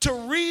 To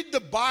read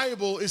the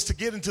Bible is to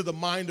get into the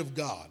mind of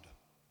God.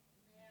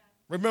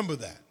 Remember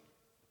that.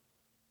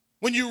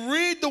 When you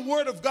read the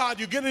word of God,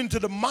 you get into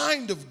the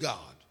mind of God.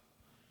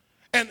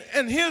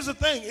 And here's the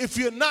thing, if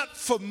you're not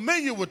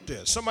familiar with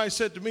this, somebody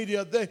said to me the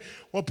other day,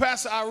 well,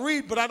 Pastor, I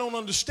read, but I don't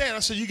understand. I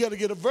said, you got to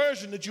get a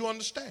version that you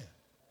understand.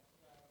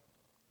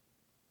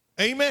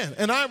 Amen.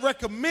 And I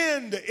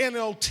recommend the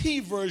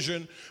NLT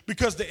version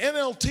because the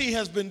NLT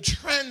has been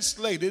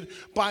translated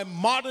by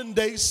modern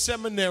day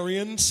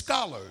seminarian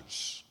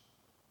scholars.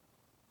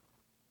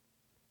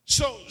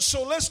 So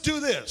let's do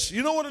this.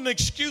 You know what an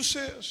excuse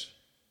is?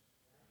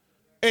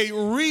 A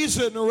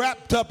reason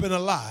wrapped up in a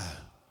lie.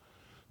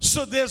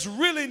 So there's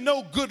really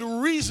no good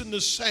reason to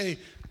say,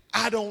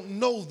 I don't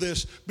know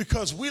this,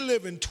 because we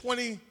live in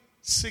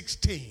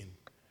 2016.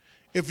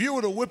 If you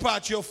were to whip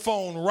out your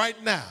phone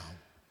right now,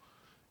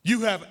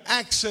 you have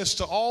access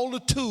to all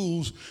the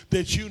tools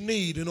that you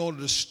need in order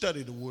to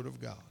study the Word of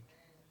God.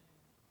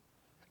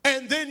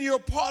 And then you're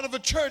part of a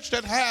church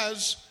that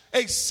has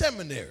a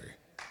seminary.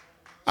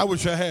 I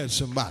wish I had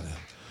somebody.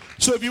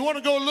 So if you want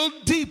to go a little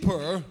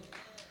deeper,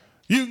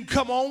 you can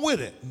come on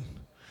with it.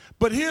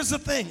 But here's the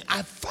thing.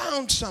 I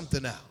found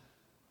something out.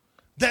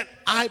 That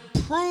I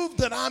prove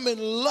that I'm in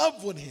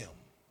love with him.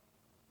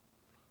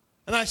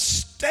 And I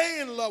stay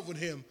in love with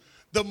him.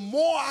 The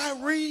more I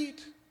read,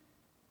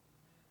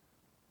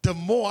 the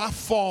more I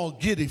fall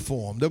giddy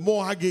for him. The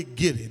more I get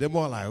giddy. The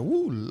more like,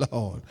 ooh,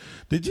 Lord,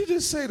 did you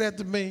just say that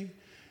to me?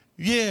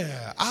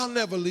 Yeah, I'll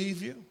never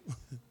leave you.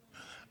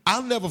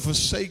 I'll never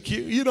forsake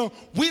you. You know,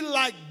 we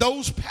like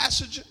those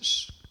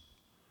passages.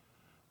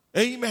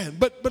 Amen.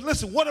 But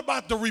listen, what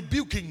about the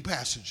rebuking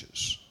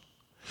passages?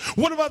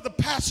 What about the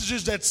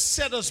passages that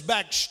set us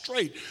back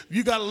straight?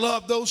 You got to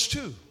love those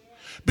too.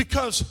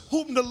 Because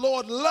whom the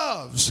Lord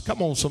loves,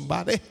 come on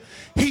somebody,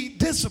 he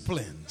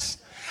disciplines.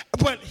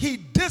 But he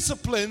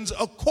disciplines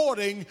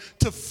according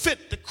to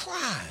fit the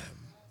crime.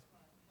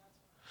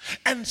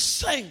 And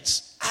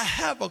saints, I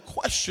have a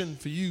question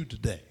for you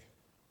today.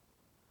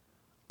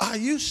 Are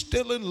you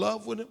still in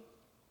love with him?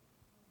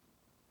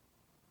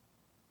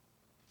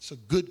 It's a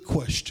good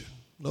question.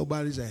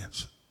 Nobody's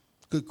answer.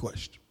 Good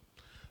question.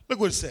 Look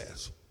what it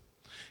says.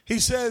 He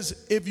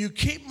says, if you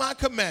keep my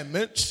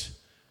commandments,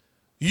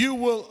 you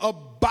will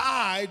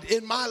abide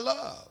in my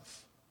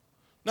love.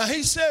 Now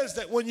he says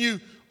that when you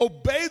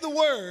obey the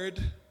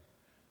word,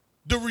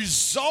 the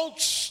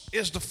results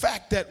is the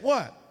fact that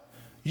what?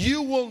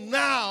 You will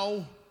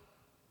now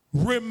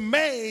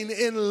remain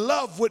in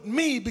love with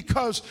me,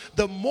 because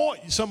the more,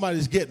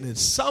 somebody's getting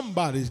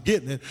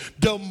it,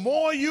 the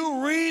more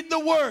you read the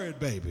word,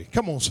 baby,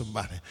 come on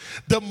somebody,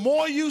 the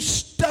more you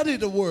study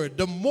the word,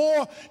 the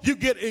more you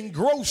get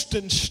engrossed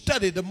and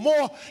study, the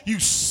more you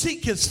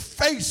seek his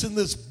face in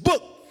this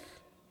book,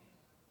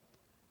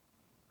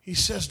 he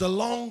says the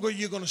longer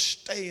you're going to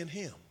stay in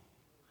him,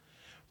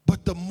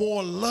 but the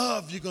more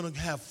love you're going to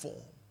have for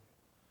him.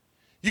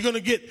 You're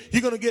going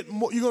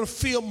to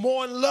feel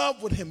more in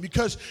love with him,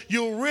 because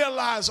you'll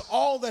realize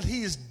all that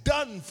he has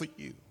done for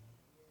you.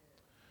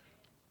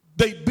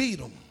 They beat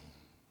him.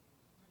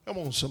 Come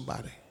on,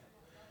 somebody.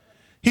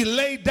 He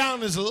laid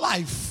down his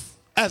life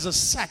as a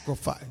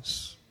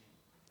sacrifice.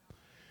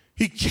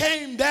 He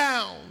came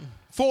down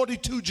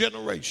 42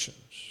 generations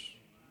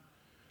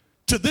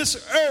to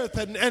this earth.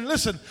 And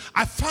listen,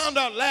 I found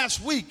out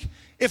last week,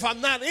 if I'm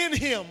not in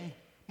him,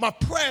 my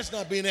prayer's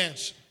not being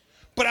answered.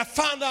 But I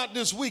found out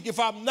this week, if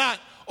I'm not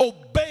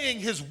obeying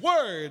his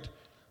word,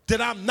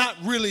 that I'm not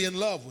really in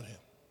love with him.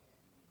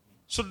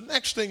 So the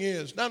next thing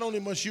is, not only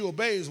must you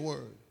obey his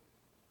word,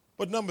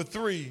 but number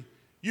 3,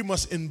 you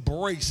must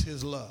embrace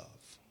his love.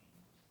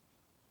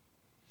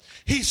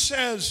 He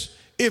says,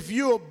 if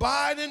you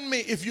abide in me,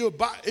 if you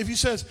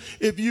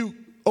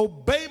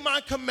obey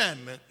my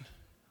commandment,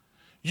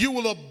 you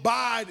will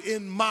abide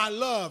in my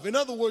love. In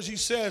other words, he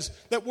says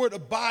that word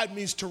abide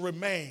means to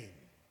remain,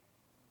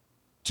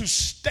 to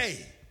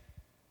stay.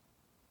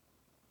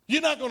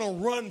 You're not going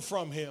to run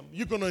from him.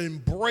 You're going to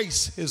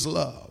embrace his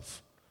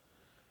love.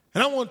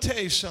 And I want to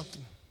tell you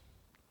something.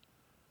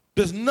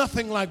 There's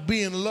nothing like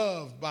being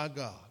loved by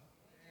God.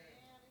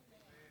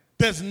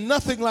 There's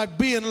nothing like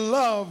being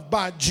loved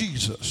by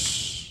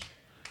Jesus.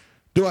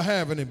 Do I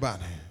have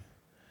anybody?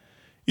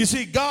 You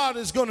see, God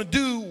is going to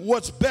do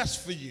what's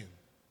best for you.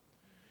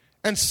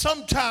 And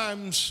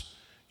sometimes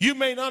you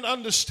may not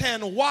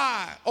understand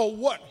why or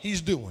what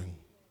he's doing.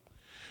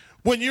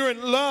 When you're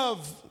in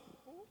love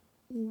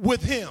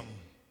with him,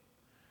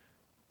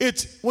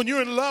 when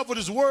you're in love with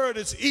his word,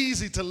 it's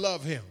easy to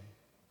love him.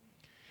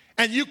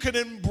 And you can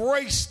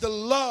embrace the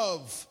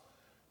love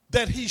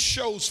that he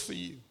shows for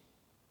you.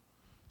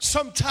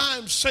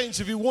 Sometimes, saints,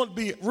 if you want to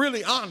be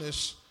really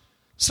honest,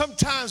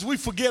 sometimes we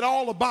forget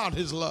all about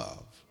his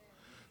love.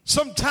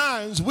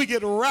 Sometimes we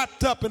get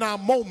wrapped up in our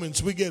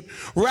moments. We get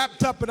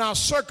wrapped up in our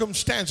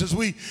circumstances.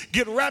 We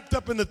get wrapped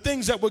up in the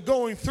things that we're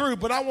going through.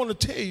 But I want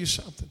to tell you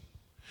something.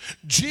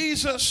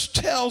 Jesus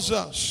tells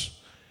us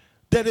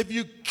that if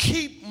you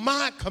keep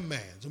my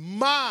commands,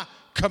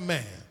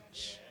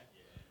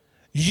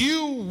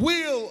 you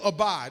will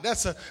abide.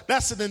 That's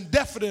an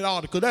indefinite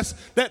article.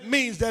 That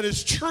means that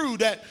it's true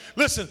that,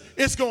 listen,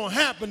 it's going to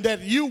happen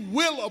that you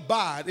will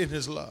abide in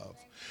his love.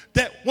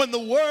 That when the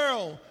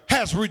world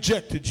has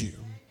rejected you,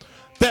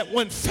 that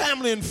when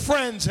family and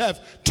friends have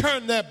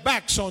turned their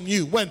backs on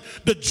you, when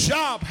the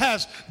job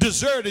has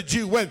deserted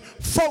you, when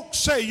folks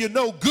say you're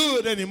no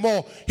good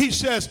anymore, he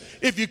says,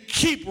 if you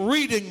keep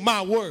reading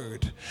my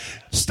word,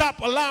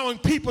 stop allowing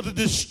people to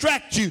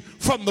distract you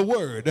from the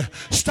word.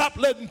 Stop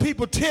letting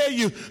people tell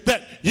you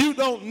that you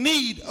don't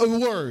need a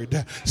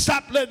word.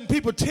 Stop letting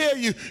people tell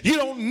you you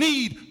don't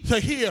need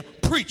to hear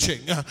preaching.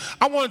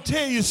 I want to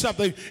tell you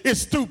something.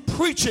 It's through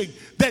preaching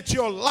that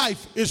your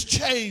life is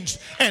changed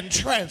and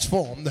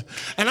transformed.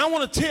 And I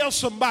want to tell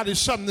somebody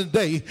something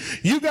today.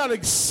 You got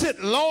to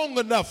sit long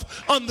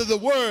enough under the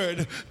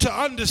word to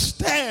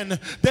understand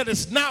that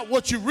it's not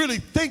what you really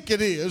think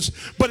it is,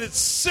 but it's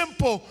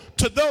simple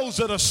to those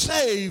that are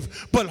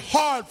saved, but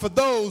hard for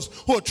those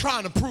who are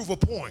trying to prove a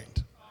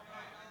point.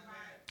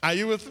 Are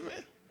you with me?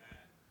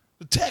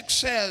 The text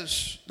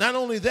says, not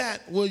only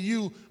that, will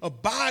you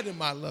abide in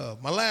my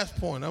love. My last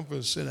point, I'm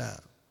going to sit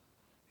down.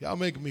 Y'all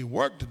making me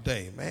work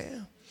today,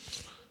 man.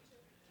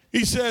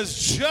 He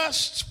says,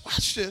 just,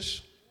 watch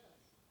this.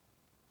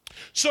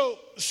 So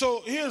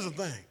here's the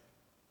thing.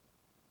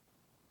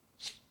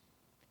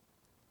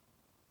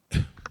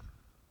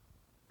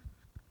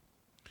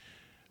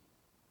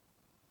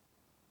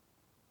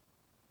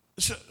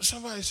 So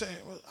somebody saying,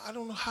 well, I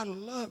don't know how to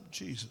love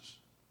Jesus.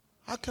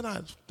 How can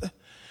I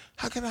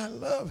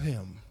love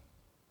him?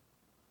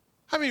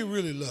 How many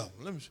really love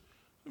him? Let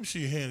me see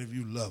your hand if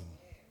you love him.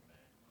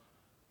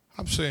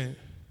 I'm saying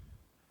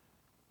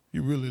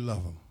you really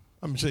love him.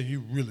 I'm saying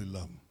you really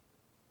love him.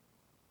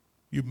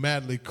 You're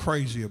madly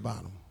crazy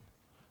about him.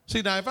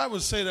 See, now, if I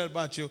would say that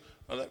about you,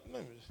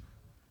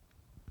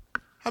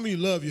 how many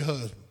love your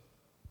husband?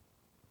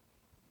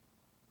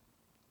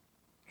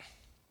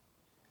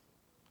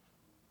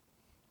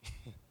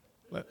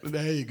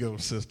 There you go,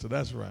 sister.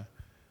 That's right.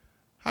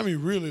 How many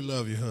really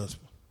love your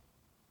husband?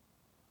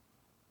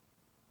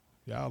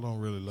 Y'all don't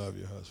really love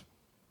your husband.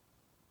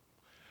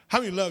 How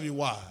many love your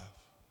wife?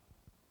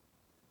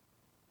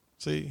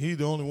 See, he's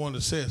the only one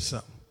that says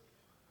something.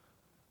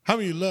 How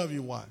many love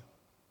your wife?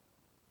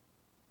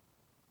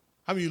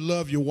 How many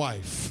love your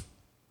wife?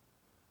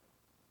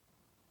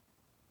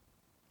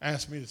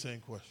 Ask me the same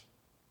question.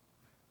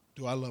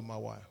 Do I love my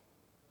wife?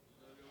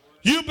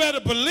 You better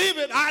believe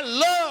it. I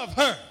love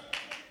her.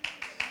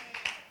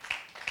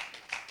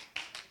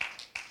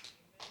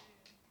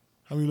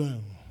 How many love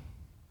him?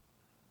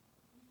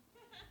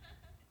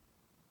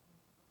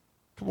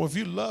 Come on, if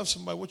you love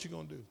somebody, what you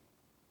going to do?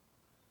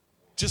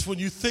 Just when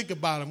you think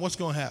about him, what's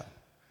going to happen?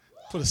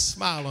 Put a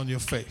smile on your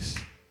face.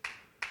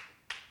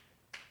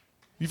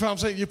 You know what I'm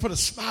saying? You put a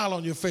smile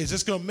on your face.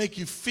 It's going to make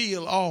you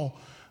feel all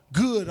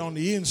good on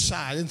the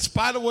inside. In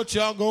spite of what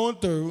y'all going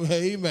through,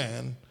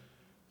 amen,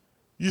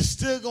 you're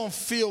still going to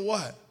feel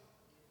what?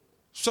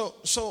 So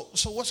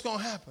what's going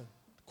to happen?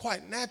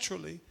 Quite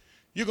naturally,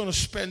 you're going to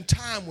spend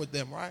time with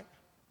them, right?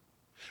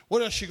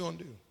 What else you going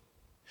to do?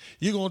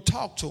 You're going to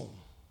talk to them.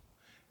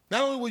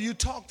 Not only will you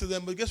talk to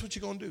them, but guess what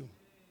you're going to do?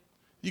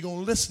 You're going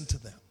to listen to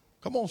them.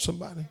 Come on,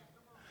 somebody.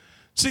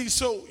 See,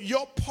 so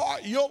your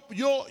part,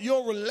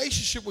 your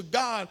relationship with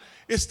God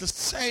is the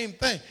same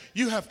thing.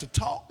 You have to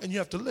talk and you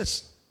have to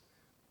listen.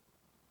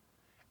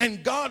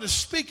 And God is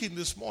speaking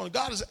this morning.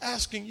 God is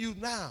asking you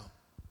now,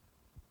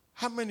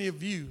 how many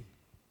of you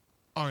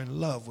are in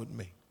love with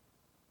me?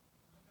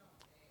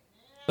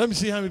 Let me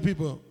see how many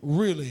people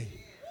really,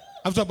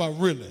 I'm talking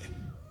about really.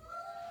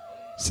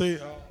 See,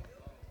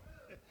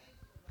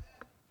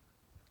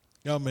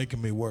 y'all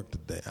making me work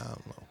today.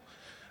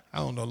 I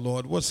don't know,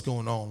 Lord. What's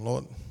going on,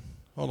 Lord?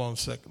 Hold on a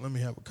second. Let me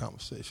have a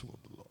conversation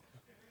with the Lord.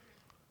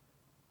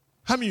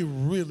 How many of you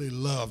really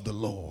love the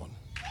Lord?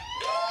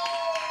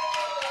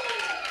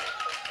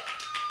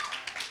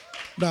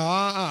 No,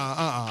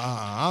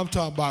 I'm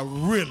talking about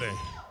really.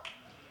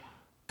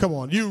 Come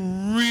on, you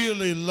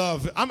really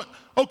love him.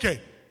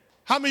 Okay,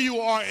 how many of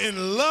you are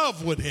in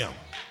love with him?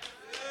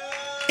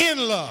 In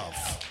love.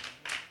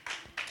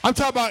 I'm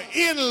talking about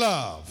in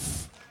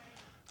love.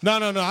 No,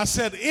 I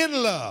said in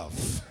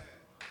love.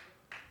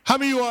 How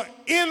many of you are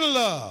in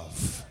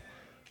love?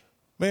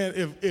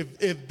 Man,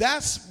 if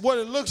that's what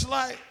it looks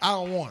like, I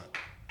don't want it.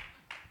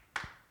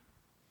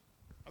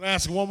 I'm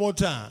asking one more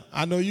time.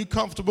 I know you're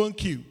comfortable and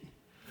cute.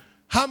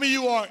 How many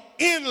of you are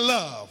in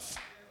love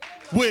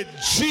with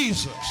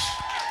Jesus?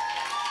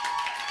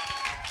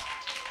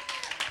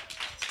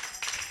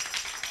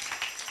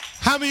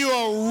 How many of you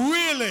are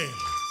really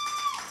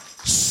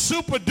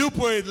super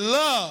duper in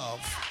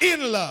love?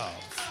 In love.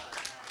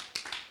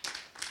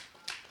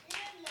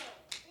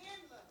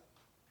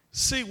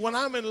 See, when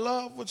I'm in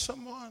love with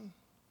someone,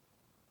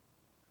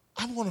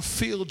 I'm going to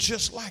feel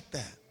just like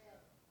that.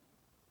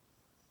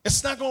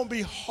 It's not going to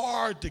be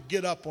hard to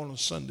get up on a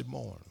Sunday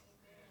morning.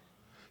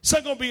 It's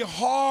not going to be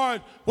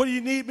hard. What do you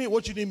need me?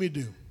 What you need me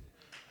to do?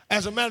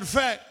 As a matter of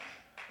fact,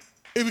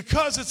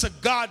 because it's a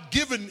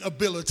God-given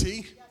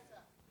ability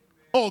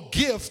or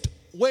gift,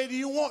 where do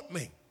you want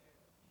me?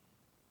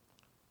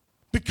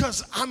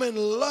 Because I'm in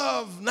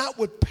love not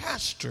with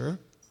pastor,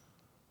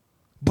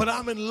 but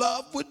I'm in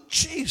love with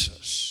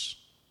Jesus.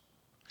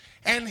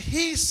 And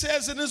he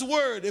says in his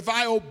word, if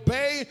I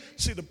obey,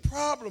 see, the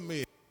problem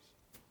is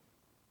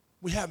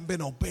we haven't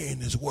been obeying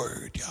his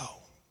word, y'all.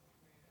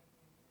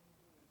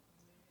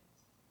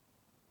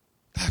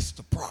 That's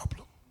the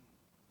problem.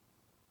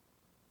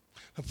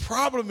 The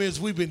problem is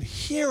we've been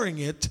hearing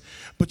it,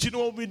 but you know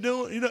what we're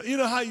doing? You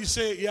know how you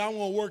say, yeah, I'm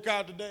going to work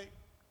out today?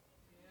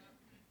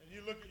 And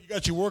you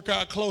got your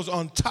workout clothes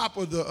on top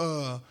of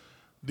the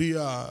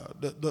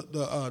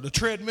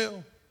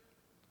treadmill,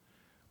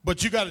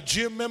 but you got a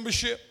gym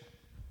membership.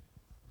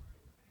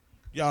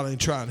 Y'all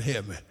ain't trying to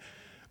hear me.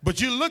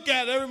 But you look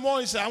at it every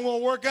morning and say, I'm going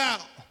to work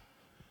out.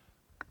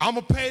 I'm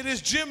going to pay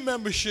this gym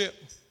membership.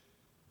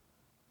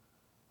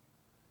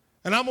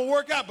 And I'm going to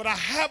work out, but I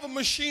have a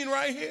machine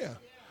right here.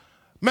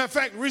 Matter of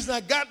fact, the reason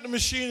I got the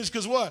machine is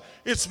because what?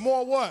 It's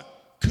more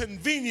what?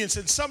 Convenience.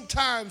 And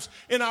sometimes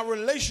in our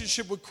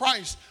relationship with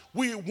Christ,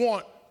 we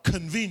want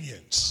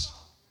convenience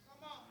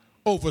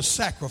over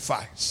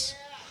sacrifice.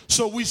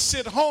 So we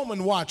sit home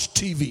and watch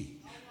TV.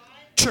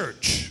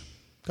 Church.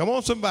 Come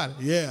on, somebody.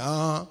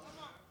 Yeah,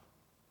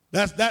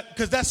 That's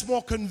because that's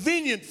more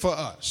convenient for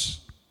us.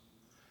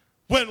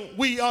 When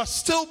we are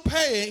still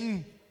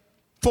paying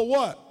for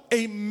what?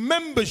 A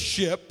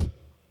membership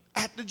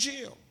at the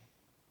gym.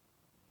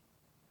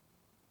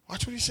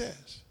 Watch what he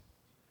says.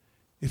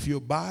 If you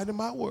abide in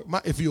my word,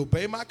 if you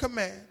obey my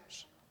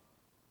commands,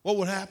 what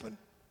would happen?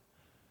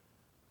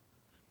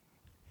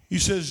 He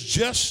says,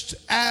 just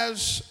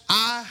as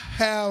I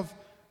have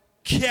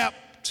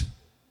kept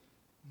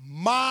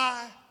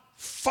my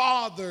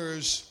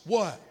Father's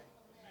what?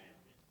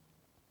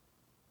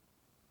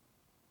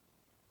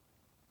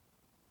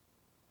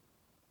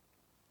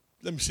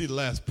 Let me see the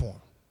last point.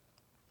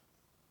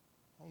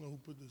 I don't know who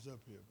put this up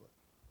here, but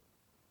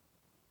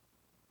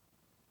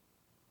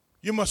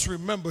you must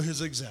remember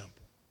his example.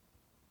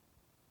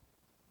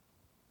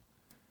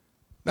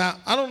 Now,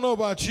 I don't know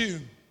about you,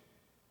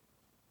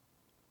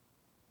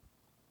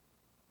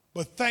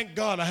 but thank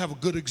God I have a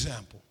good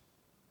example.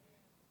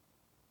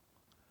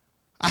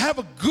 I have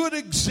a good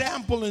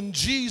example in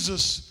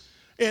Jesus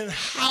and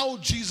how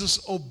Jesus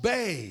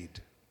obeyed.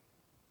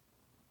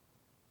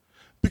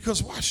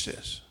 Because watch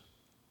this.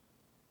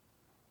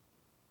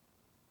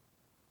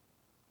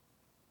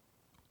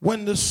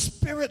 When the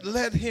Spirit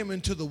led him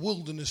into the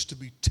wilderness to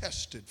be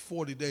tested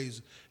 40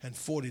 days and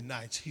 40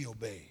 nights, he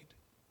obeyed.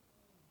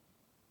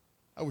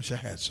 I wish I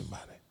had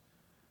somebody.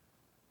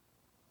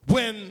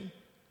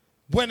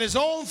 When his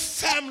own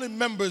family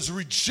members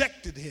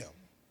rejected him,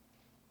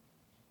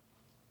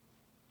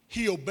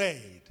 he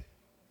obeyed.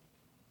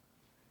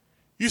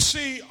 You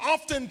see,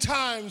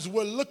 oftentimes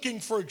we're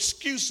looking for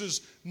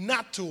excuses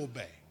not to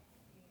obey.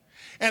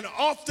 And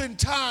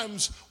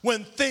oftentimes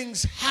when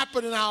things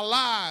happen in our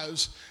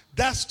lives,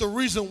 that's the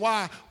reason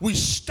why we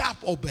stop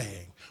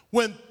obeying.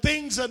 When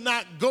things are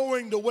not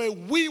going the way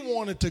we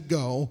want it to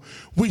go,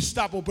 we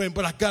stop obeying.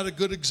 But I got a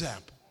good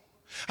example.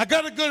 I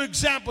got a good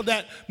example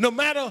that no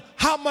matter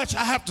how much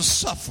I have to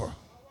suffer,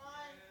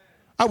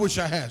 I wish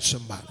I had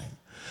somebody.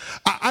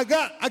 I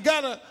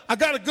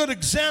got a good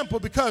example,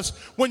 because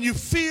when you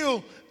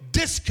feel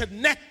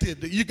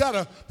disconnected, you got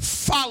to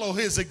follow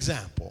his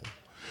example.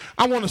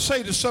 I want to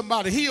say to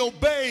somebody, he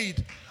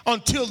obeyed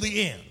until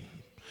the end.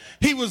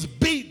 He was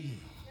beaten,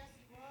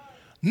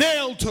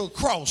 nailed to a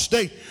cross.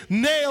 They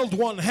nailed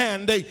one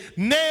hand, they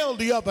nailed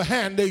the other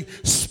hand, they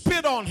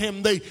spit on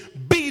him, they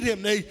beat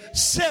him, they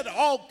said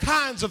all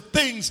kinds of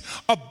things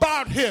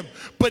about him,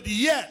 but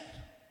yet,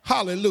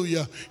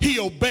 hallelujah, he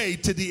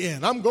obeyed to the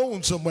end. I'm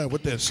going somewhere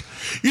with this.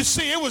 You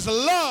see, it was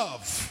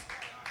love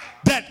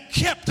that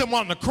kept him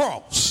on the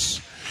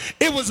cross.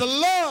 It was a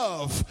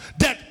love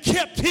that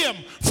kept him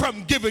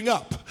from giving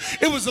up.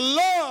 It was a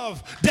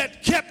love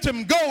that kept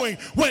him going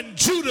when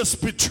Judas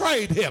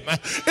betrayed him.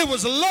 It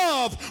was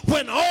love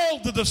when all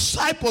the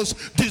disciples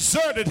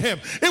deserted him.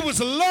 It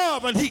was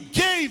love, and he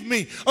gave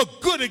me a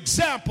good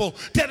example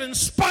that in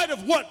spite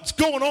of what's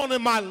going on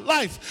in my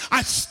life,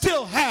 I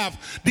still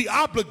have the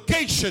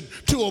obligation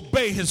to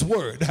obey his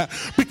word.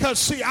 Because,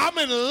 see, I'm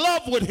in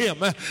love with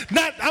him.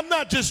 I'm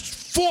not just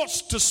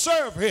forced to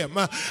serve him.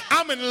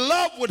 I'm in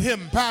love with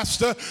him,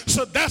 Pastor.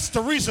 So that's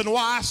the reason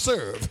why I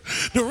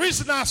serve. The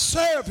reason I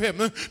serve him,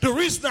 the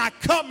reason I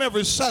come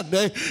every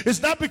Sunday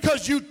is not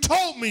because you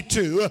told me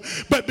to,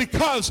 but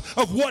because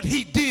of what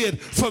he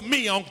did for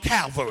me on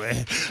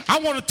Calvary. I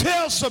want to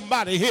tell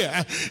somebody here,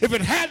 if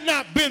it had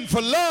not been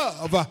for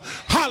love,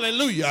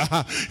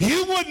 hallelujah,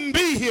 you wouldn't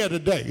be here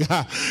today.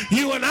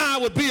 You and I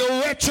would be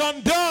a wretch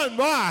undone.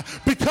 Why?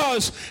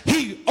 Because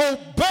he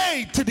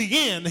obeyed to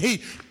the end.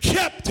 He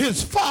kept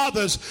his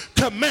Father's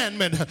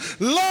commandment.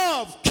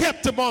 Love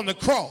kept him on the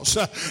cross.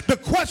 The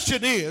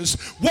question is,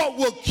 what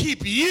will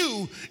keep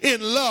you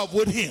in love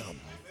with him?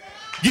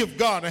 Give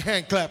God a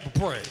hand clap of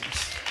praise.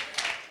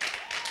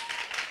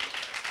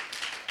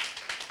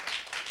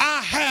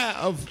 I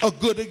have a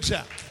good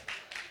example.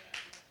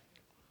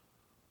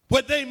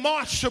 When they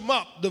marched him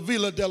up the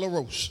Via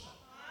Dolorosa,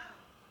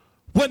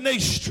 when they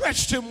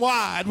stretched him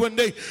wide, when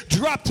they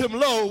dropped him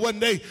low, when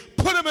they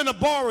put him in a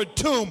borrowed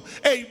tomb,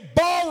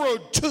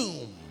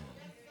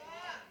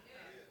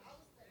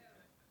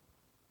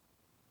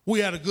 we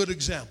had a good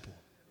example.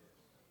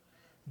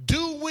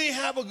 Do we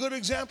have a good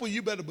example?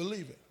 You better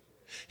believe it.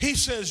 He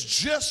says,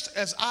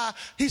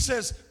 he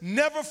says,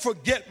 never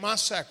forget my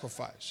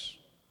sacrifice.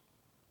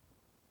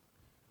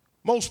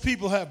 Most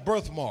people have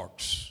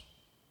birthmarks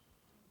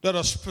that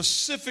are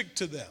specific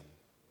to them,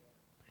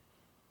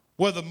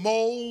 whether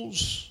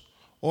moles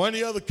or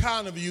any other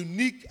kind of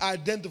unique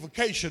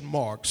identification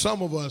mark.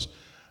 Some of us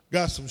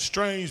got some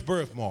strange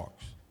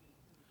birthmarks.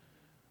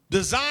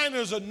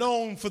 Designers are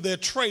known for their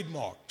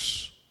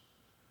trademarks.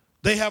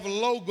 They have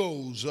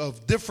logos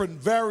of different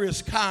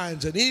various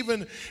kinds, and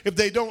even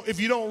if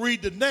you don't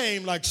read the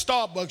name, like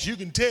Starbucks, you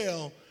can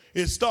tell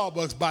it's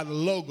Starbucks by the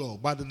logo,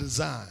 by the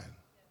design.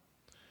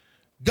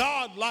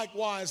 God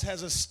likewise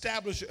has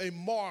established a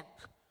mark,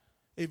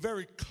 a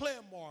very clear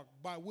mark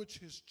by which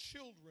his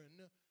children